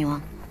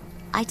Samuel.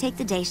 I take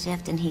the day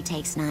shift and he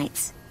takes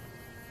nights.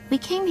 We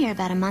came here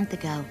about a month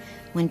ago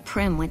when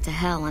Prim went to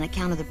hell on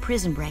account of the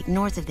prison break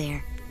north of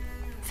there.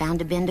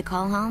 Found a bin to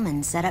call home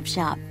and set up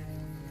shop.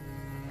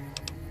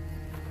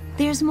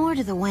 There's more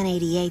to the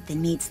 188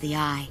 than meets the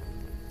eye.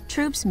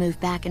 Troops move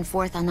back and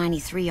forth on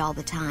 93 all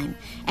the time,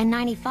 and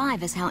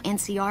 95 is how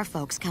NCR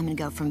folks come and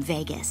go from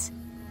Vegas.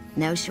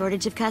 No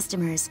shortage of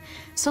customers,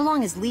 so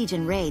long as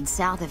Legion raids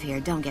south of here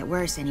don't get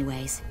worse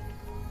anyways.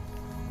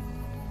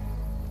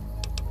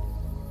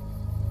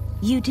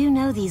 You do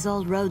know these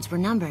old roads were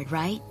numbered,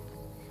 right?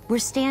 We're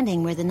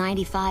standing where the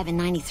 95 and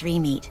 93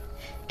 meet,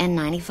 and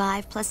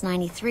 95 plus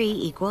 93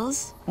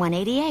 equals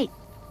 188.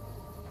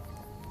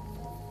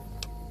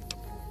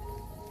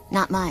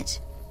 Not much.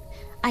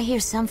 I hear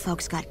some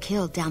folks got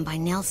killed down by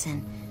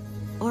Nelson.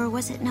 Or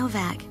was it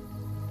Novak?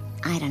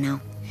 I don't know.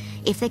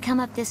 If they come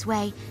up this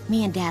way,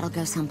 me and Dad'll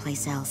go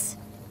someplace else.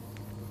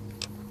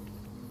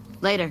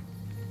 Later.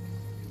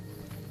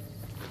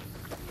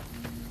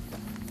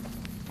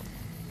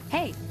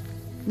 Hey,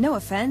 no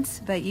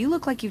offense, but you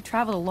look like you've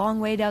traveled a long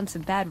way down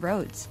some bad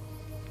roads.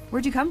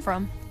 Where'd you come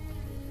from?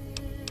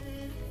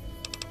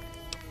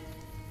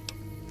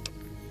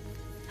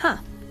 Huh.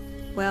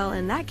 Well,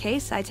 in that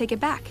case, I take it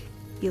back.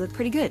 You look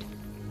pretty good,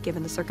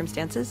 given the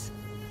circumstances.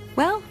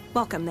 Well,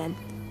 welcome then.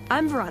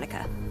 I'm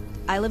Veronica.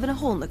 I live in a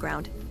hole in the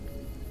ground.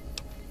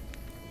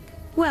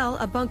 Well,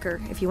 a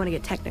bunker, if you want to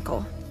get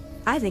technical.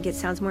 I think it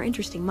sounds more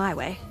interesting my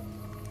way.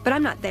 But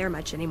I'm not there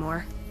much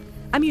anymore.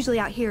 I'm usually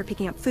out here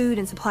picking up food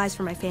and supplies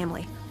for my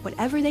family,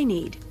 whatever they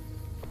need.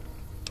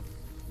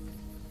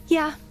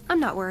 Yeah, I'm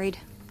not worried.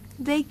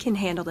 They can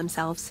handle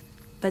themselves.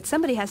 But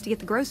somebody has to get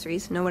the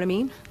groceries, know what I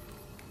mean?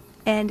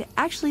 And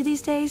actually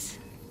these days,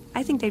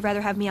 I think they'd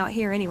rather have me out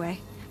here anyway.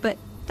 But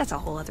that's a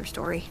whole other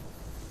story.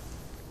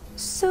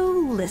 So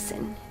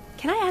listen,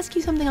 can I ask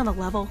you something on the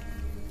level?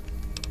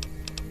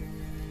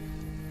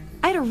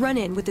 I had a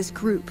run-in with this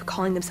group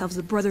calling themselves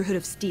the Brotherhood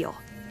of Steel.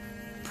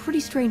 Pretty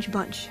strange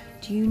bunch.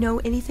 Do you know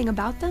anything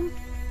about them?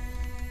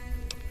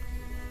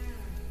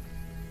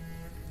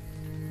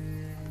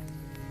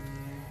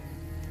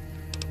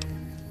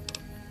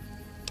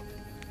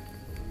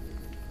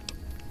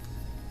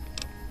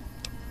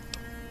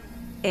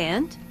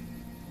 And?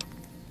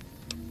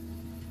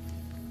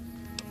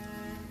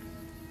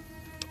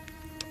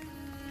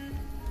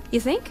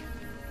 You think?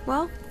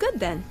 Well, good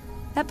then.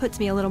 That puts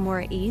me a little more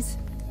at ease.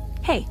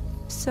 Hey,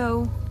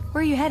 so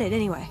where are you headed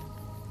anyway?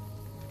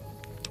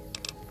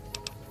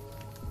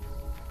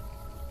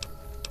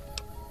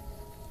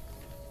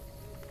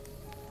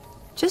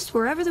 Just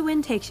wherever the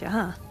wind takes you,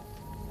 huh?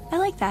 I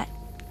like that.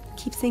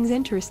 Keeps things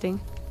interesting.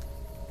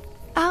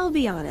 I'll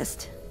be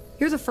honest.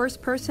 You're the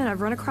first person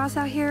I've run across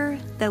out here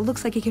that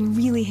looks like he can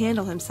really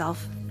handle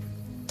himself.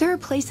 There are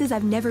places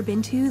I've never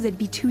been to that'd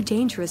be too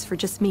dangerous for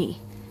just me.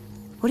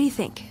 What do you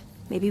think?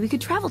 Maybe we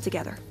could travel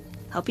together,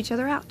 help each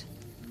other out.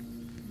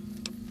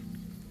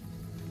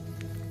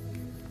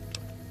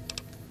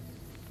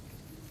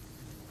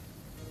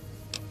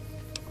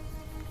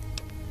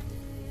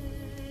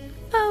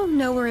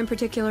 Nowhere in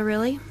particular,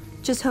 really.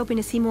 Just hoping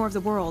to see more of the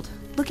world.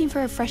 Looking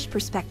for a fresh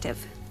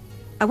perspective.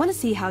 I want to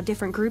see how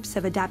different groups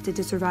have adapted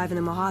to survive in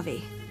the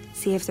Mojave.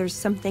 See if there's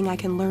something I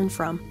can learn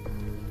from.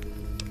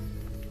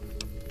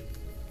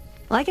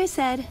 Like I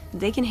said,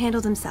 they can handle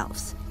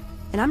themselves.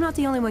 And I'm not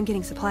the only one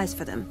getting supplies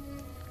for them.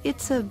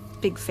 It's a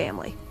big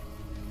family.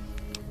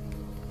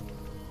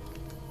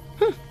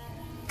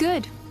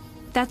 Good.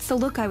 That's the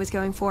look I was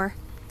going for.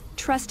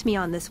 Trust me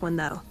on this one,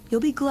 though.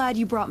 You'll be glad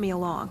you brought me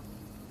along.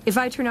 If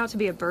I turn out to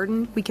be a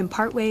burden, we can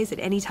part ways at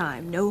any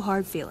time. No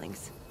hard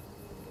feelings.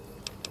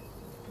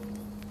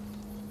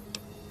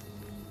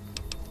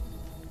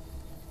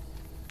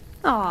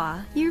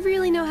 Aw, you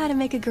really know how to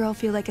make a girl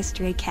feel like a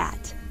stray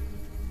cat.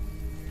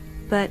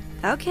 But,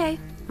 okay,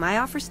 my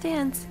offer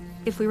stands,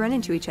 if we run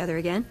into each other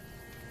again.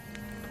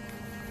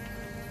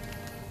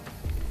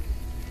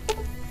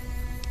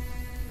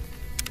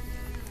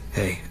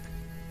 Hey,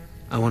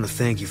 I want to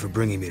thank you for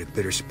bringing me to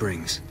Bitter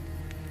Springs.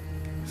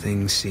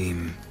 Things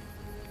seem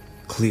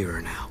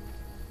clearer now.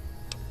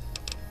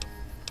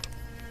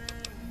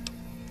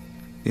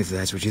 If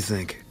that's what you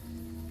think.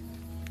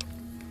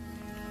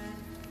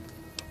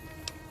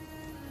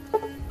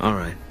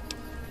 Alright.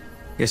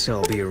 Guess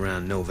I'll be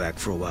around Novak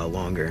for a while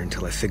longer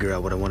until I figure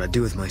out what I want to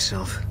do with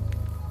myself.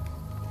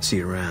 See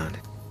you around.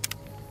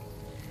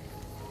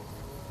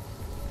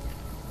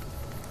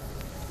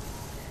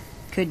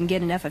 Couldn't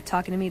get enough of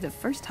talking to me the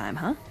first time,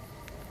 huh?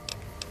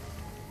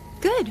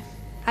 Good.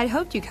 I'd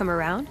hoped you'd come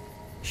around.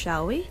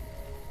 Shall we?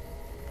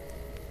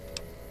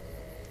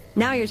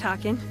 Now you're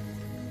talking.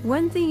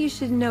 One thing you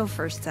should know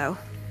first, though.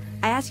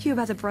 I ask you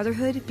about the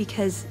Brotherhood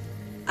because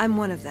I'm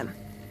one of them.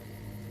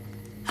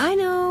 I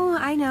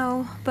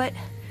know, but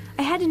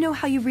I had to know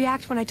how you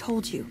react when I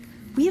told you.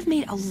 We have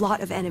made a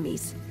lot of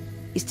enemies.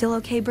 You still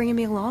okay bringing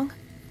me along?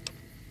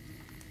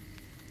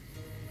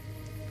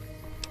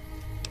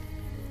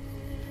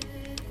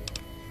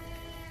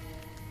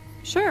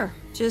 Sure,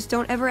 just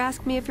don't ever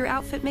ask me if your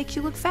outfit makes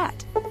you look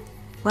fat.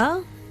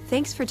 Well,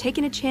 thanks for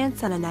taking a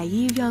chance on a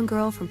naive young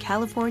girl from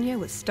California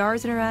with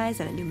stars in her eyes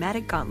and a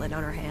pneumatic gauntlet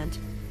on her hand.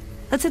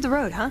 Let's hit the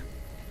road, huh?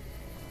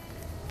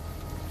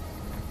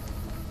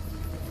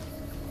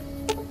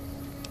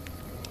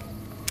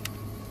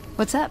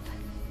 What's up?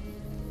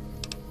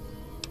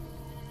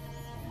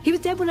 He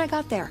was dead when I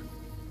got there.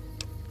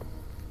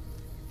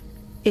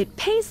 It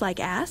pays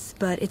like ass,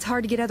 but it's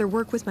hard to get other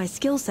work with my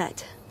skill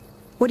set.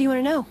 What do you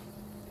want to know?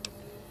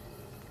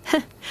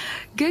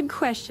 Good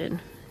question.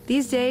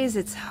 These days,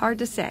 it's hard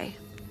to say.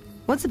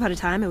 Once upon a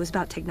time, it was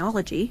about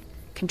technology,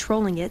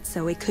 controlling it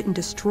so it couldn't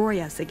destroy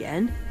us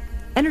again.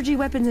 Energy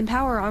weapons and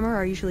power armor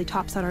are usually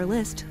tops on our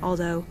list,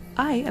 although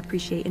I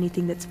appreciate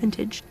anything that's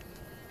vintage.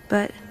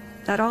 But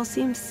that all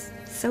seems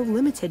so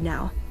limited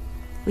now.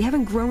 We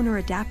haven't grown or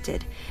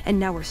adapted, and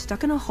now we're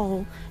stuck in a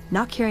hole,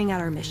 not carrying out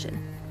our mission.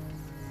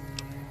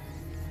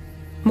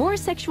 More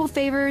sexual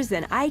favors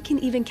than I can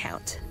even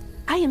count.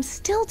 I am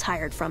still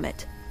tired from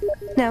it.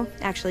 No,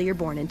 actually, you're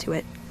born into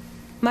it.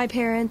 My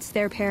parents,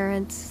 their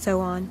parents, so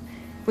on.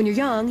 When you're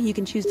young, you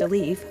can choose to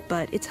leave,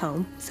 but it's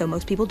home, so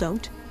most people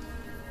don't.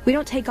 We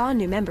don't take on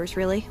new members,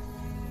 really.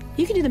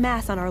 You can do the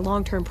math on our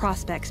long-term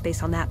prospects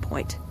based on that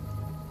point.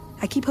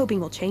 I keep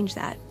hoping we'll change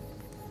that.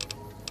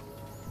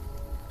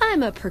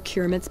 I'm a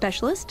procurement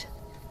specialist.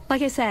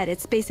 Like I said,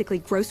 it's basically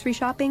grocery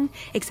shopping,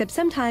 except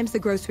sometimes the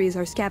groceries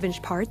are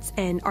scavenged parts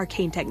and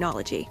arcane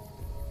technology.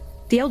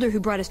 The elder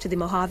who brought us to the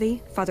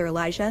Mojave, Father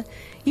Elijah,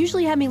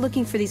 usually had me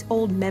looking for these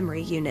old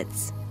memory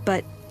units,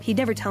 but he'd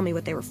never tell me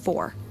what they were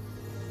for.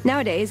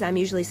 Nowadays, I'm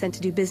usually sent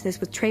to do business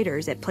with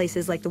traders at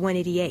places like the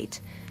 188,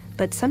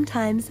 but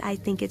sometimes I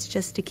think it's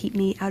just to keep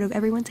me out of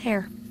everyone's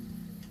hair.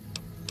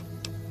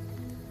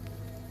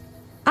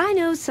 I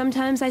know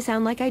sometimes I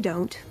sound like I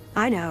don't.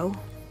 I know.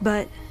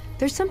 But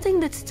there's something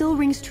that still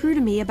rings true to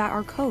me about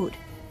our code.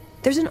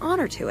 There's an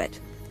honor to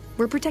it.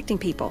 We're protecting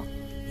people,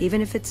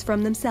 even if it's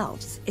from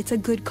themselves. It's a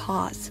good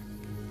cause.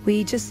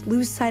 We just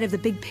lose sight of the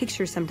big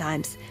picture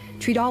sometimes,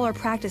 treat all our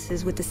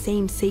practices with the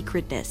same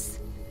sacredness.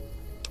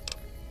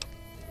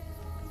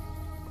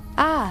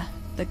 Ah,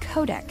 the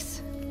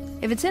Codex.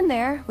 If it's in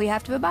there, we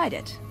have to abide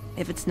it.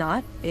 If it's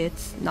not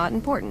not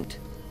important.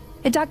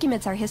 It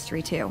documents our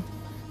history, too.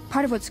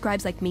 Part of what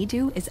scribes like me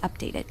do is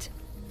update it.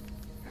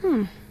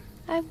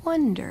 I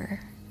wonder...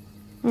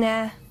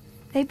 Nah,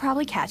 they'd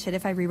probably catch it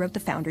if I rewrote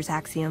the Founder's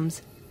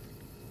axioms.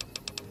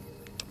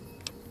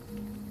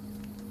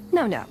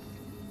 No.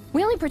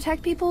 We only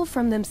protect people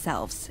from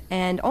themselves,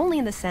 and only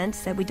in the sense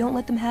that we don't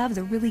let them have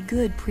the really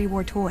good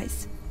pre-war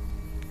toys.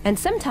 And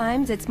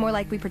sometimes it's more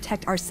like we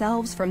protect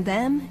ourselves from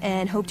them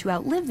and hope to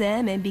outlive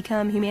them and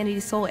become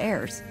humanity's sole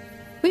heirs.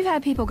 We've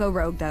had people go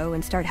rogue, though,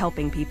 and start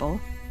helping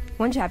people.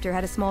 One chapter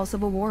had a small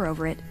civil war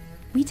over it.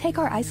 We take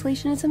our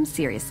isolationism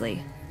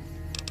seriously.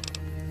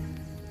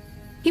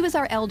 He was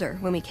our elder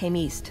when we came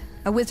east.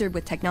 A wizard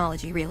with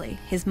technology, really.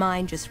 His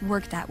mind just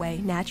worked that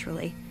way,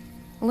 naturally.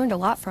 I learned a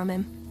lot from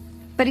him.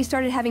 But he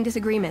started having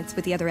disagreements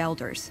with the other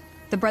elders.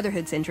 The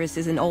Brotherhood's interest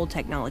is in old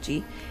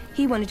technology.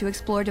 He wanted to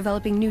explore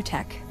developing new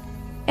tech.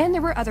 And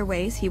there were other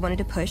ways he wanted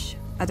to push,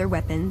 other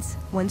weapons,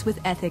 ones with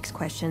ethics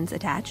questions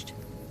attached.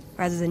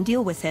 Rather than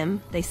deal with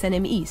him, they sent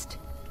him east.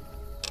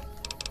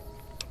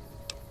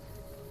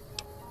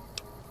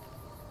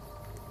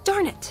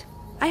 Darn it!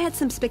 I had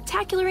some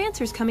spectacular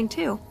answers coming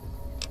too.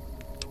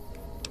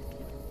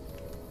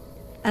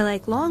 I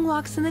like long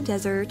walks in the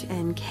desert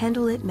and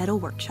candlelit metal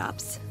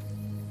workshops.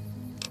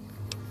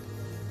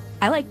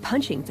 I like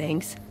punching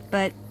things,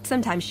 but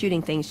sometimes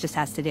shooting things just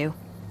has to do.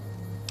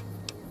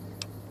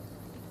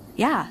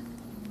 Yeah,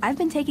 I've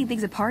been taking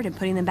things apart and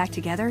putting them back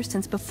together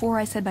since before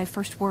I said my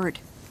first word.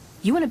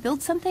 You want to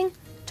build something?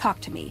 Talk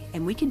to me,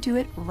 and we can do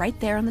it right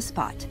there on the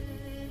spot.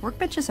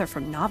 Workbenches are for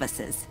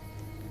novices.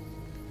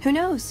 Who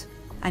knows?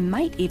 I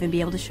might even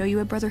be able to show you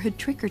a Brotherhood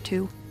trick or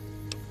two.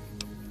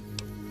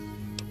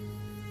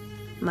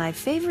 My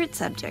favorite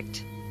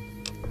subject.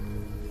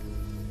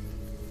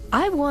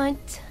 I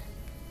want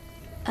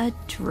a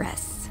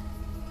dress.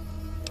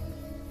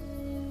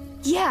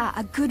 Yeah,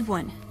 a good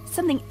one.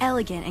 Something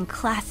elegant and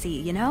classy,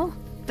 you know?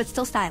 But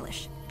still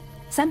stylish.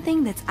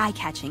 Something that's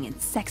eye-catching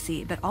and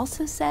sexy, but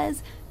also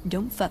says,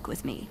 don't fuck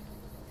with me.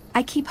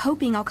 I keep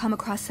hoping I'll come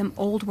across some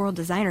old-world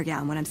designer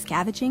gown when I'm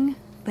scavenging,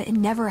 but it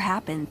never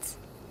happens.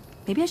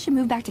 Maybe I should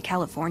move back to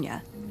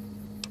California.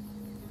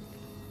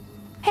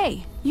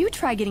 Hey, you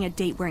try getting a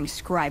date wearing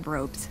scribe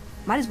robes.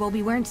 Might as well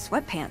be wearing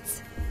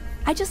sweatpants.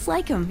 I just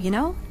like them, you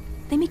know?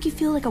 They make you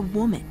feel like a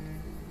woman.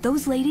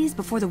 Those ladies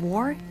before the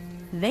war,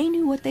 they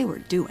knew what they were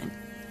doing.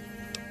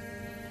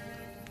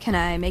 Can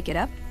I make it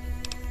up?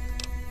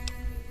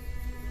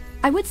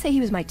 I would say he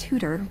was my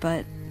tutor,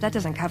 but that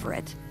doesn't cover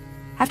it.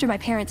 After my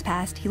parents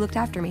passed, he looked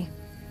after me.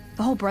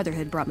 The whole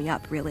Brotherhood brought me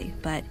up, really,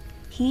 but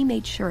he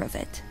made sure of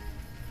it.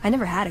 I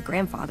never had a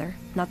grandfather,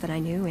 not that I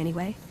knew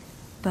anyway,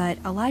 but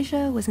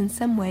Elijah was in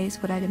some ways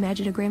what I'd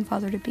imagined a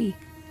grandfather to be.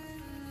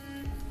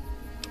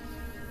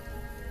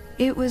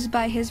 It was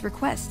by his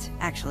request,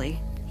 actually.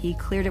 He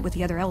cleared it with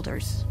the other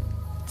elders.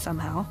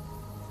 Somehow.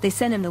 They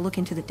sent him to look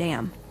into the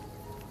dam.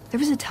 There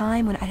was a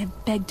time when I'd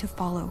have begged to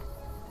follow,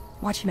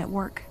 watch him at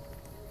work.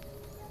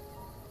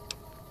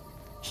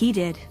 He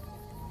did.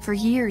 For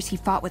years, he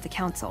fought with the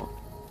council,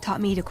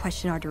 taught me to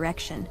question our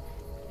direction.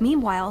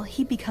 Meanwhile,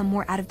 he'd become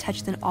more out of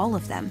touch than all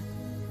of them.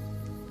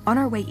 On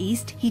our way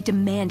east, he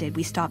demanded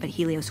we stop at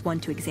Helios 1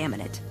 to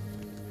examine it.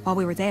 While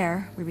we were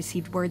there, we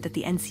received word that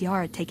the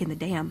NCR had taken the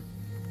dam.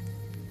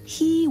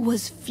 He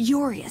was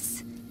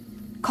furious.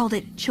 Called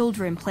it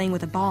children playing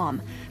with a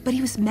bomb, but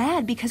he was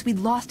mad because we'd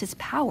lost his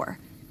power.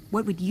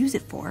 What we'd use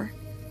it for.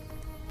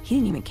 He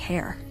didn't even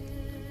care.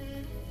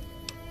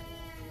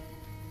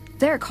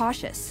 They're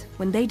cautious.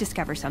 When they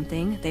discover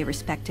something, they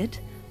respect it,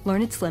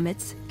 learn its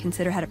limits,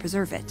 consider how to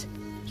preserve it.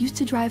 Used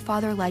to drive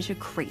Father Elijah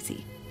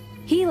crazy.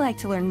 He liked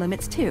to learn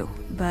limits too,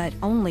 but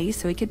only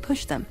so he could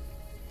push them.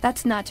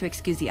 That's not to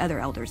excuse the other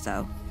elders,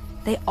 though.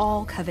 They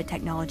all covet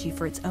technology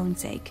for its own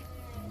sake.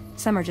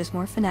 Some are just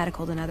more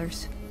fanatical than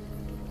others.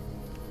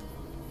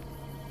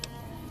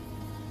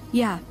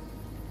 Yeah,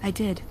 I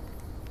did.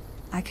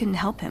 I couldn't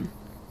help him.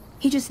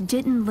 He just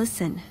didn't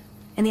listen,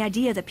 and the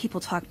idea that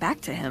people talk back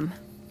to him...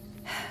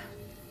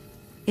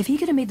 If he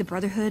could have made the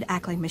Brotherhood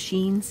act like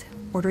machines,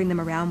 ordering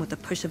them around with the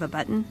push of a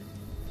button,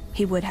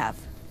 he would have.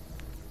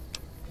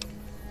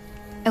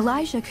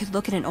 Elijah could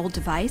look at an old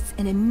device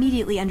and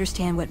immediately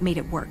understand what made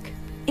it work.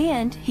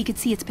 And he could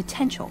see its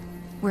potential,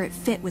 where it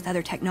fit with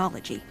other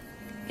technology.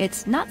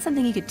 It's not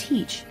something he could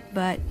teach,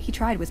 but he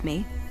tried with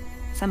me.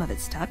 Some of it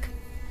stuck.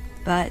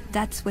 But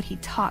that's what he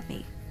taught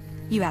me.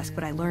 You ask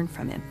what I learned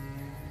from him.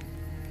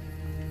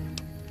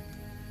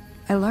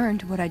 I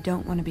learned what I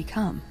don't want to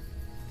become.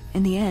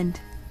 In the end,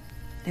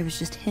 there was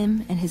just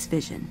him and his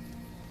vision.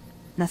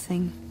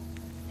 Nothing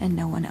and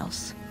no one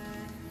else.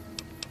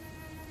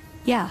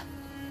 Yeah,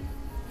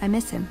 I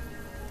miss him.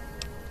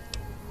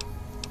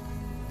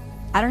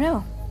 I don't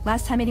know.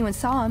 Last time anyone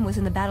saw him was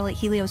in the battle at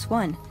Helios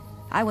 1.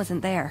 I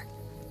wasn't there.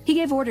 He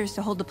gave orders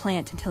to hold the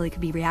plant until it could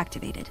be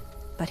reactivated.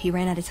 But he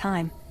ran out of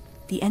time.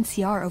 The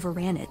NCR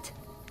overran it.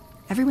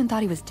 Everyone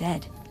thought he was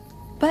dead.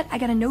 But I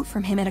got a note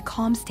from him at a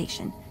comm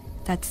station.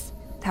 That's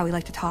how he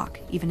liked to talk,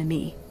 even to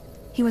me.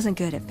 He wasn't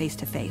good at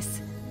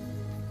face-to-face.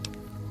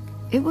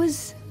 It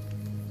was...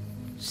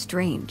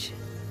 strange.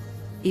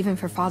 Even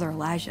for Father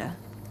Elijah.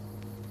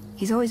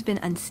 He's always been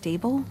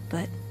unstable,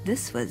 but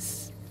this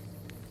was...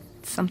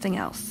 something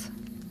else.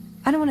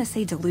 I don't want to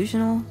say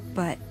delusional,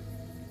 but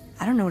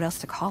I don't know what else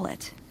to call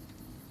it.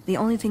 The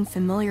only thing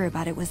familiar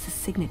about it was the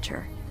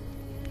signature.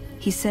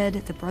 He said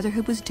the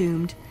Brotherhood was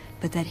doomed,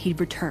 but that he'd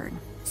return,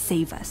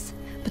 save us.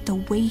 But the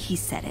way he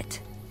said it...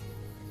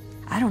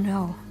 I don't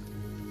know.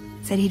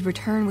 Said he'd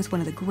return with one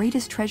of the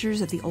greatest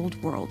treasures of the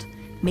old world.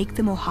 Make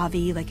the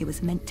Mojave like it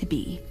was meant to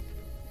be.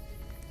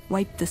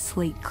 Wipe the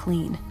slate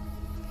clean.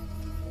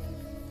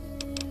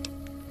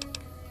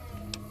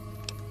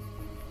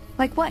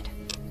 Like what?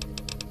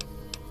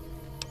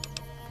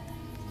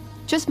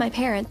 Just my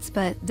parents,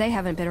 but they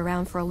haven't been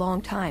around for a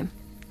long time.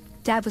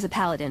 Dad was a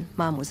paladin,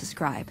 Mom was a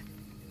scribe.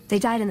 They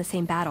died in the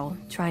same battle,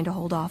 trying to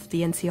hold off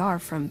the NCR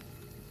from...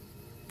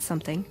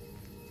 something.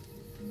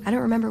 I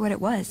don't remember what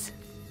it was.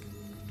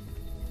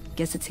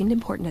 Guess it seemed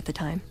important at the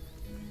time.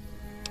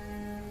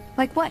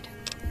 Like what?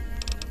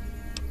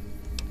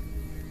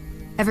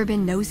 Ever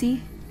been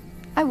nosy?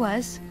 I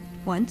was,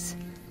 once.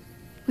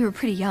 We were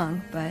pretty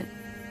young, but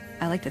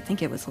I like to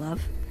think it was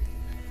love.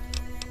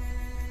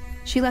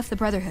 She left the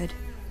Brotherhood.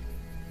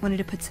 Wanted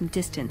to put some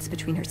distance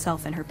between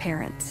herself and her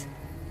parents.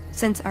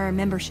 Since our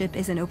membership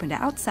isn't open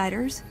to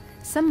outsiders,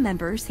 some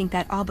members think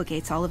that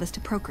obligates all of us to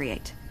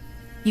procreate.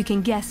 You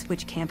can guess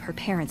which camp her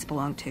parents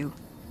belong to.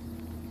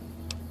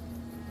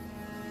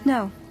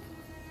 No.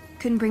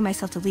 Couldn't bring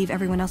myself to leave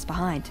everyone else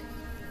behind.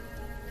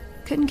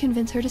 Couldn't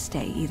convince her to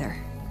stay, either.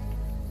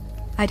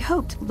 I'd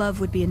hoped love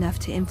would be enough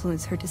to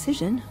influence her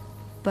decision,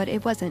 but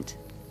it wasn't.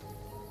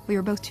 We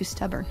were both too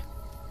stubborn.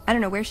 I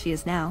don't know where she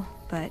is now,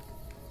 but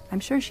I'm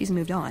sure she's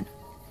moved on.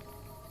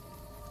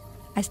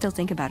 I still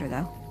think about her,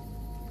 though.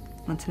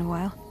 Once in a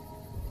while.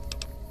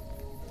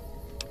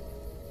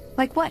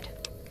 Like what?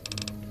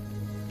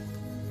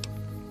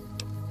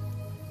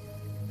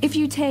 If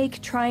you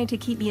take trying to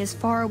keep me as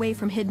far away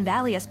from Hidden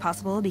Valley as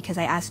possible because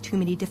I ask too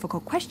many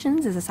difficult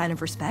questions as a sign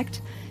of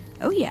respect,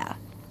 oh yeah.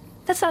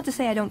 That's not to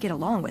say I don't get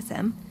along with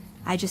them.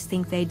 I just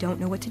think they don't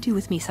know what to do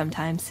with me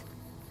sometimes.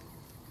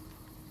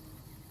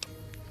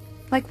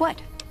 Like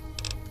what?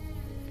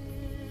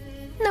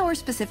 Nowhere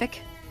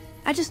specific.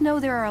 I just know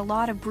there are a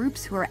lot of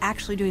groups who are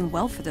actually doing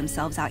well for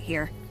themselves out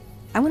here.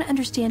 I want to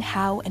understand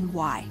how and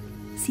why.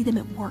 See them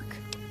at work.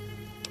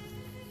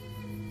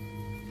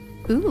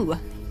 Ooh,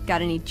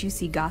 got any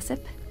juicy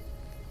gossip?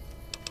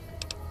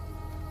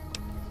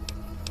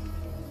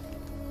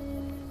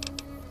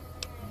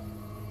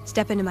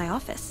 Step into my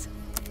office.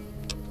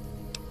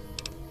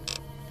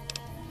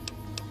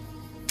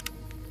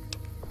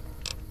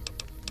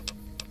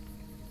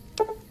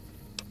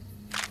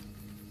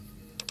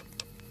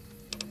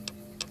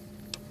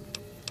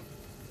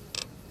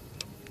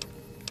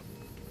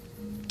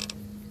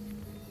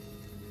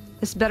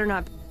 This better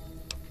not...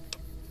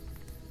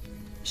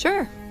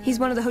 Sure, he's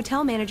one of the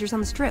hotel managers on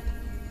the Strip.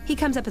 He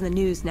comes up in the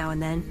news now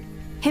and then.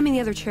 Him and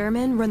the other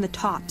chairman run the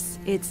Tops.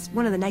 It's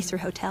one of the nicer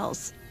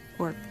hotels.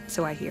 Or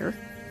so I hear.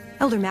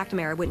 Elder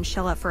McNamara wouldn't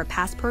shell out for a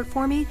passport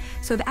for me,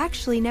 so I've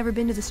actually never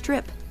been to the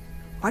Strip.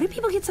 Why do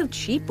people get so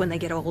cheap when they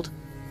get old?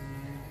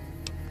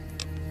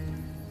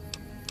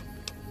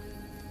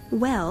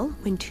 Well,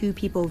 when two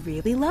people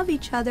really love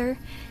each other,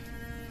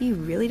 you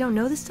really don't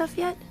know this stuff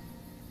yet?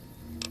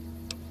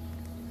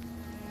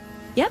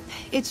 Yep,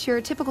 it's your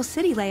typical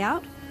city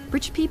layout.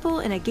 Rich people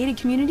in a gated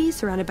community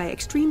surrounded by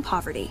extreme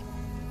poverty.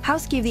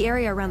 House gave the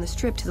area around the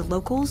Strip to the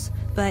locals,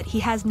 but he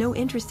has no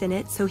interest in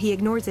it, so he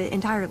ignores it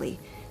entirely.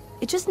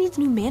 It just needs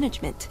new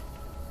management.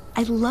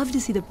 I'd love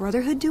to see the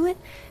Brotherhood do it,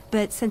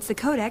 but since the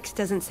Codex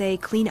doesn't say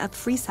clean up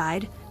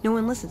Freeside, no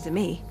one listens to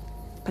me.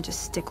 Bunch of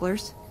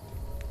sticklers.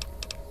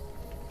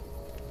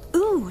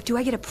 Ooh, do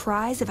I get a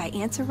prize if I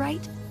answer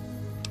right?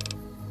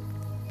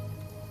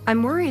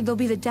 I'm worried they'll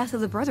be the death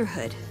of the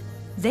Brotherhood.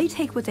 They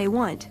take what they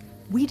want,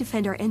 we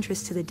defend our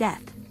interests to the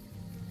death.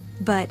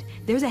 But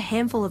there's a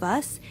handful of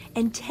us,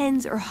 and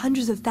tens or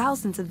hundreds of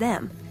thousands of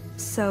them.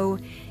 So,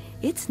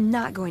 it's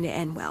not going to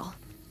end well.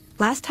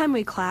 Last time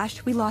we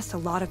clashed, we lost a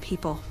lot of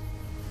people.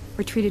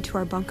 Retreated to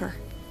our bunker.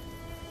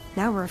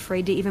 Now we're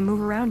afraid to even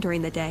move around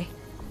during the day.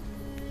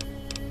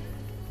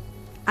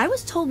 I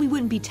was told we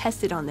wouldn't be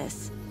tested on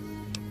this.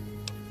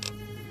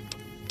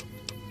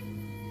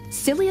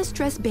 Silliest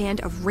dressed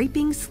band of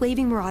raping,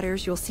 slaving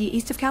marauders you'll see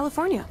east of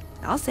California.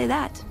 I'll say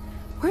that.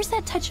 Where's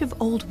that touch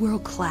of old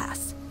world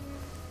class?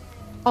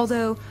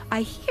 Although,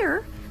 I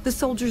hear the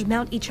soldiers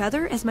mount each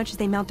other as much as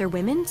they mount their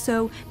women,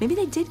 so maybe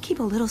they did keep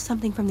a little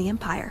something from the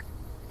Empire.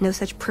 No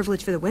such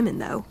privilege for the women,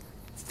 though.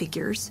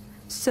 Figures.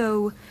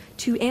 So,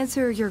 to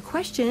answer your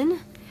question,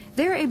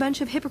 they're a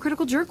bunch of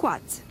hypocritical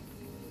jerkwads.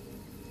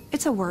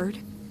 It's a word.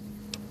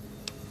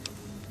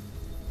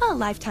 A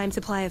lifetime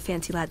supply of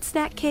fancy lad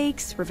snack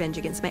cakes, revenge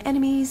against my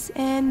enemies,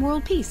 and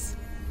world peace.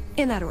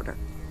 In that order.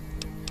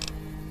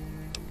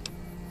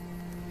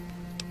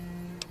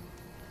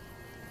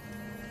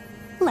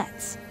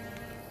 Let's.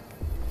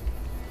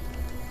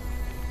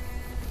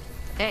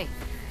 Hey.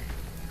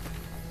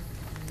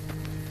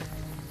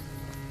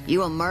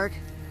 You a merc?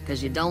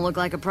 Because you don't look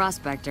like a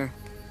prospector.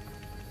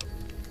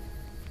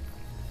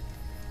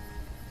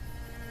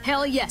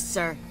 Hell yes,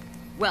 sir.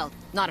 Well,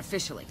 not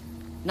officially.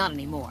 Not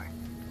anymore.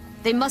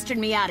 They mustered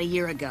me out a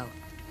year ago.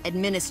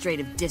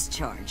 Administrative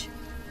discharge.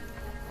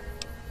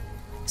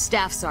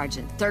 Staff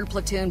Sergeant, 3rd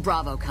Platoon,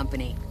 Bravo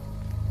Company.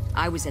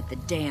 I was at the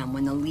dam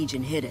when the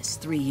Legion hit us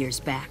 3 years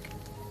back.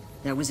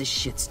 That was a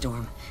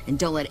shitstorm, and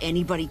don't let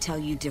anybody tell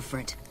you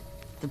different.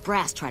 The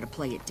brass tried to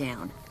play it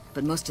down,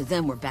 but most of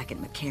them were back at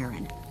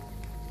McCarran.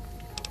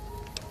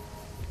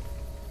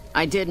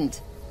 I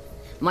didn't.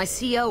 My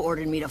CO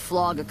ordered me to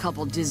flog a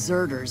couple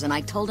deserters, and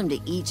I told him to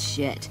eat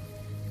shit.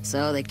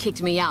 So they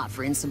kicked me out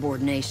for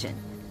insubordination.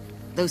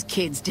 Those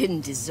kids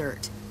didn't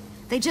desert.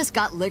 They just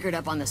got liquored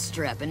up on the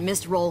Strip and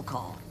missed roll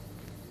call.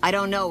 I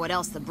don't know what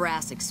else the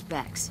brass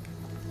expects.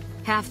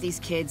 Half these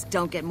kids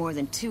don't get more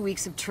than 2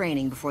 weeks of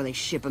training before they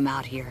ship them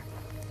out here.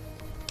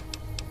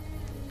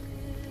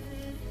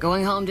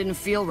 Going home didn't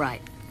feel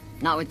right.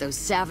 Not with those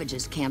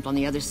savages camped on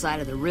the other side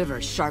of the river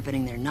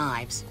sharpening their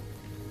knives.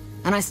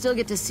 And I still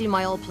get to see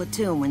my old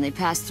platoon when they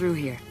pass through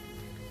here.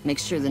 Make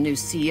sure the new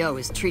CO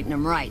is treating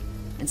them right,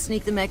 and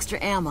sneak them extra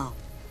ammo.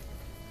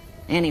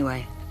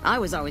 Anyway, I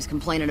was always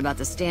complaining about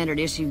the standard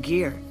issue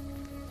gear.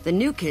 The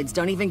new kids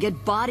don't even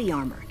get body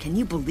armor. Can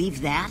you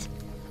believe that?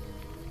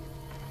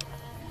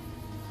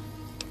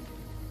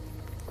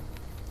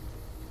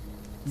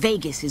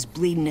 Vegas is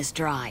bleeding us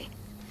dry.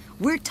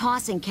 We're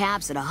tossing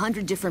caps at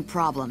 100 different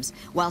problems,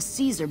 while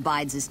Caesar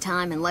bides his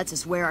time and lets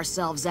us wear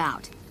ourselves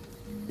out.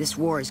 This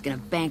war is gonna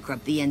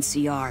bankrupt the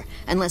NCR,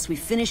 unless we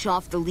finish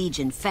off the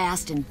Legion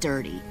fast and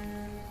dirty.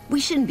 We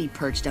shouldn't be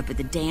perched up at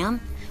the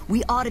dam.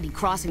 We ought to be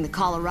crossing the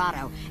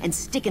Colorado and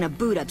sticking a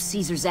boot up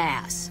Caesar's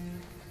ass.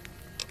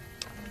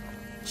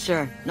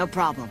 Sure, no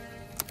problem.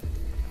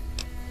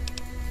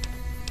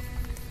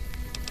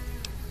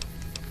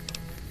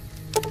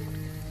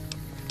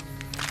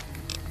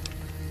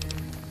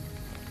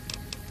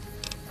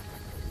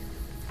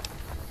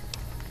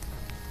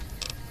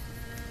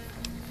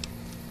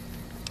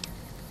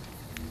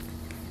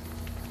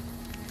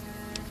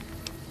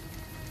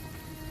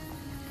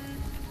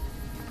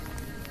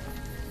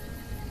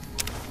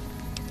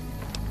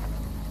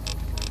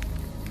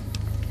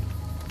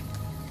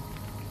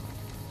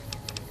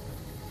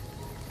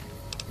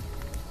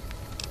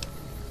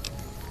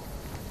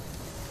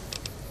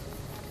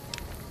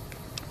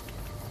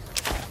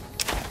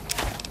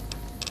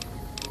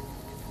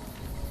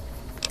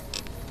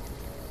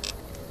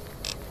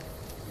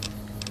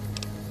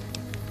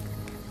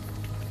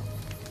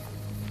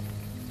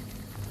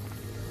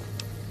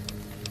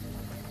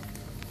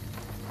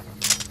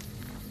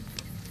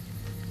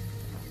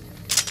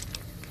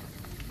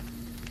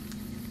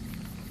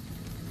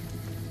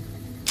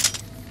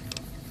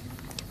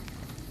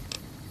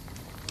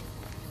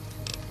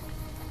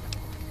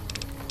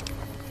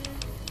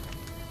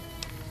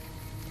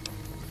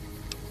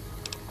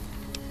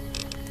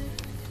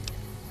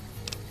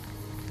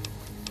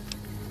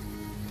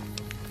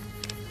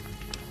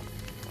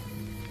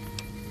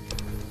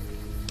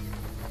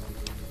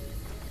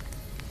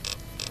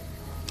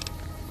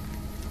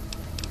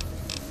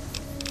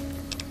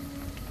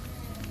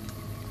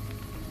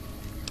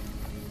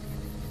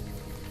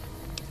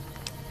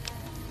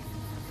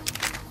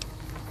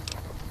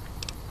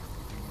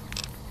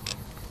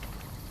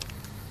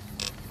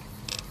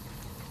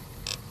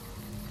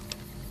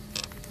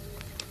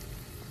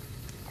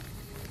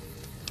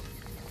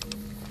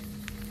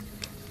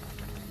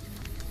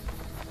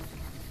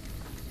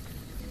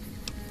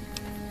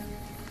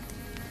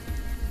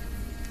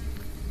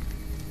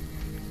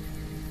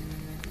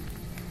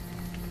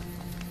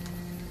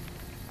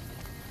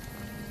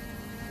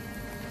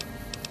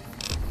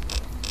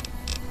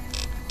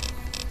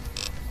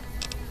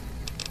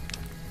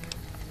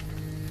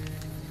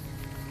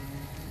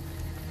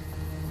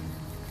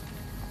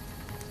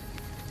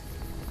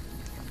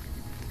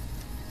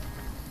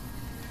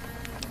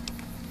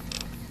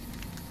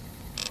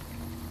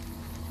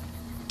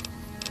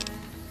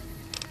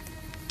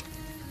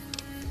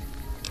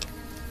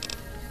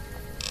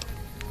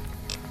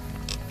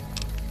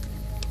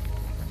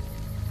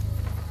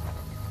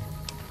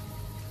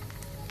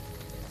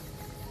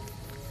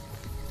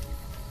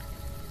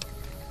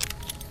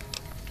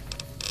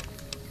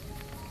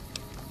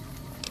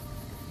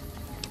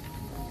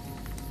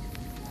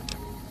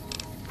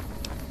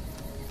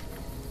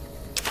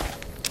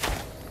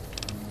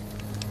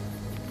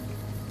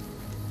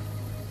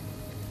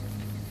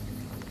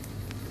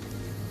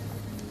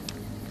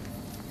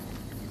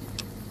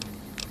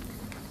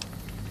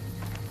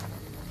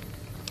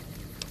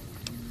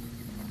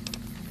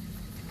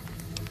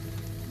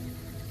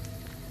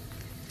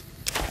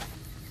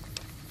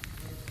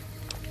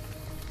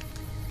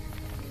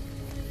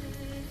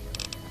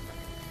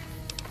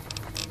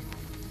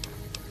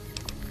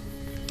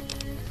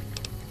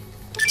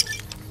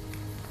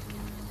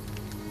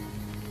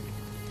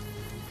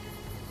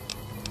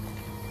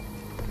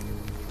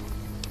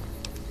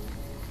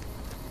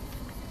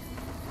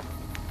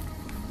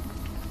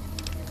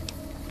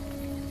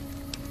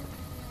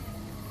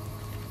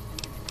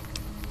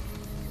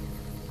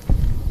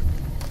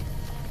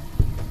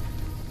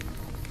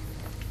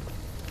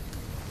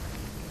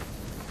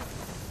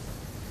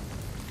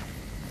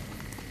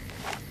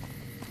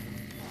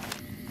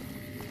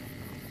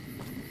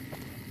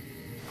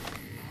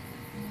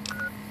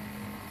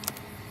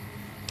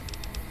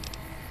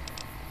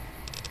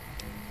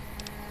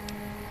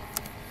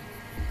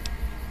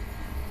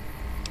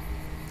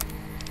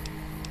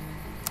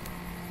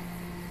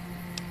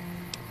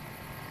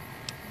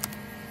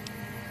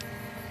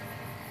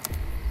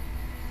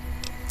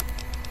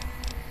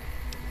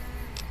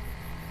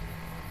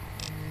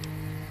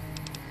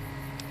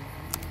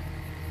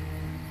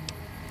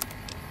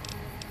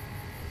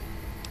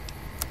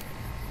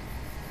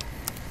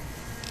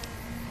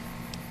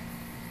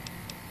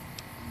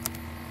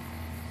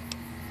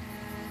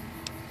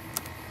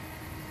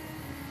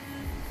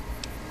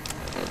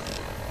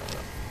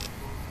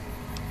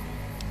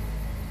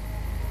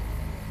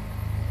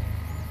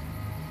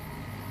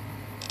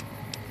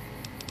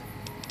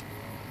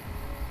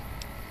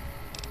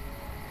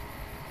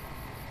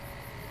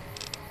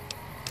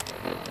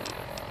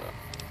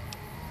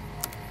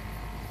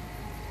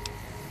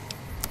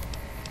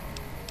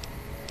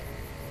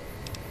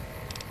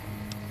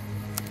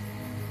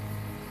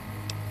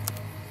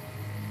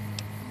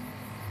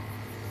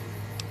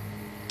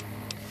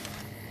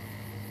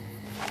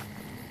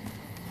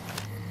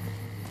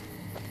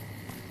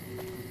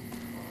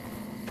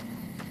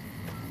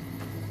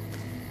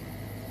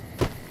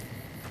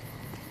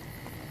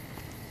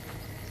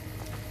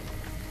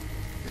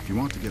 you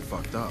want to get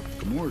fucked up,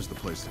 Gamora's the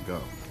place to go.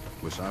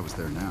 Wish I was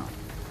there now.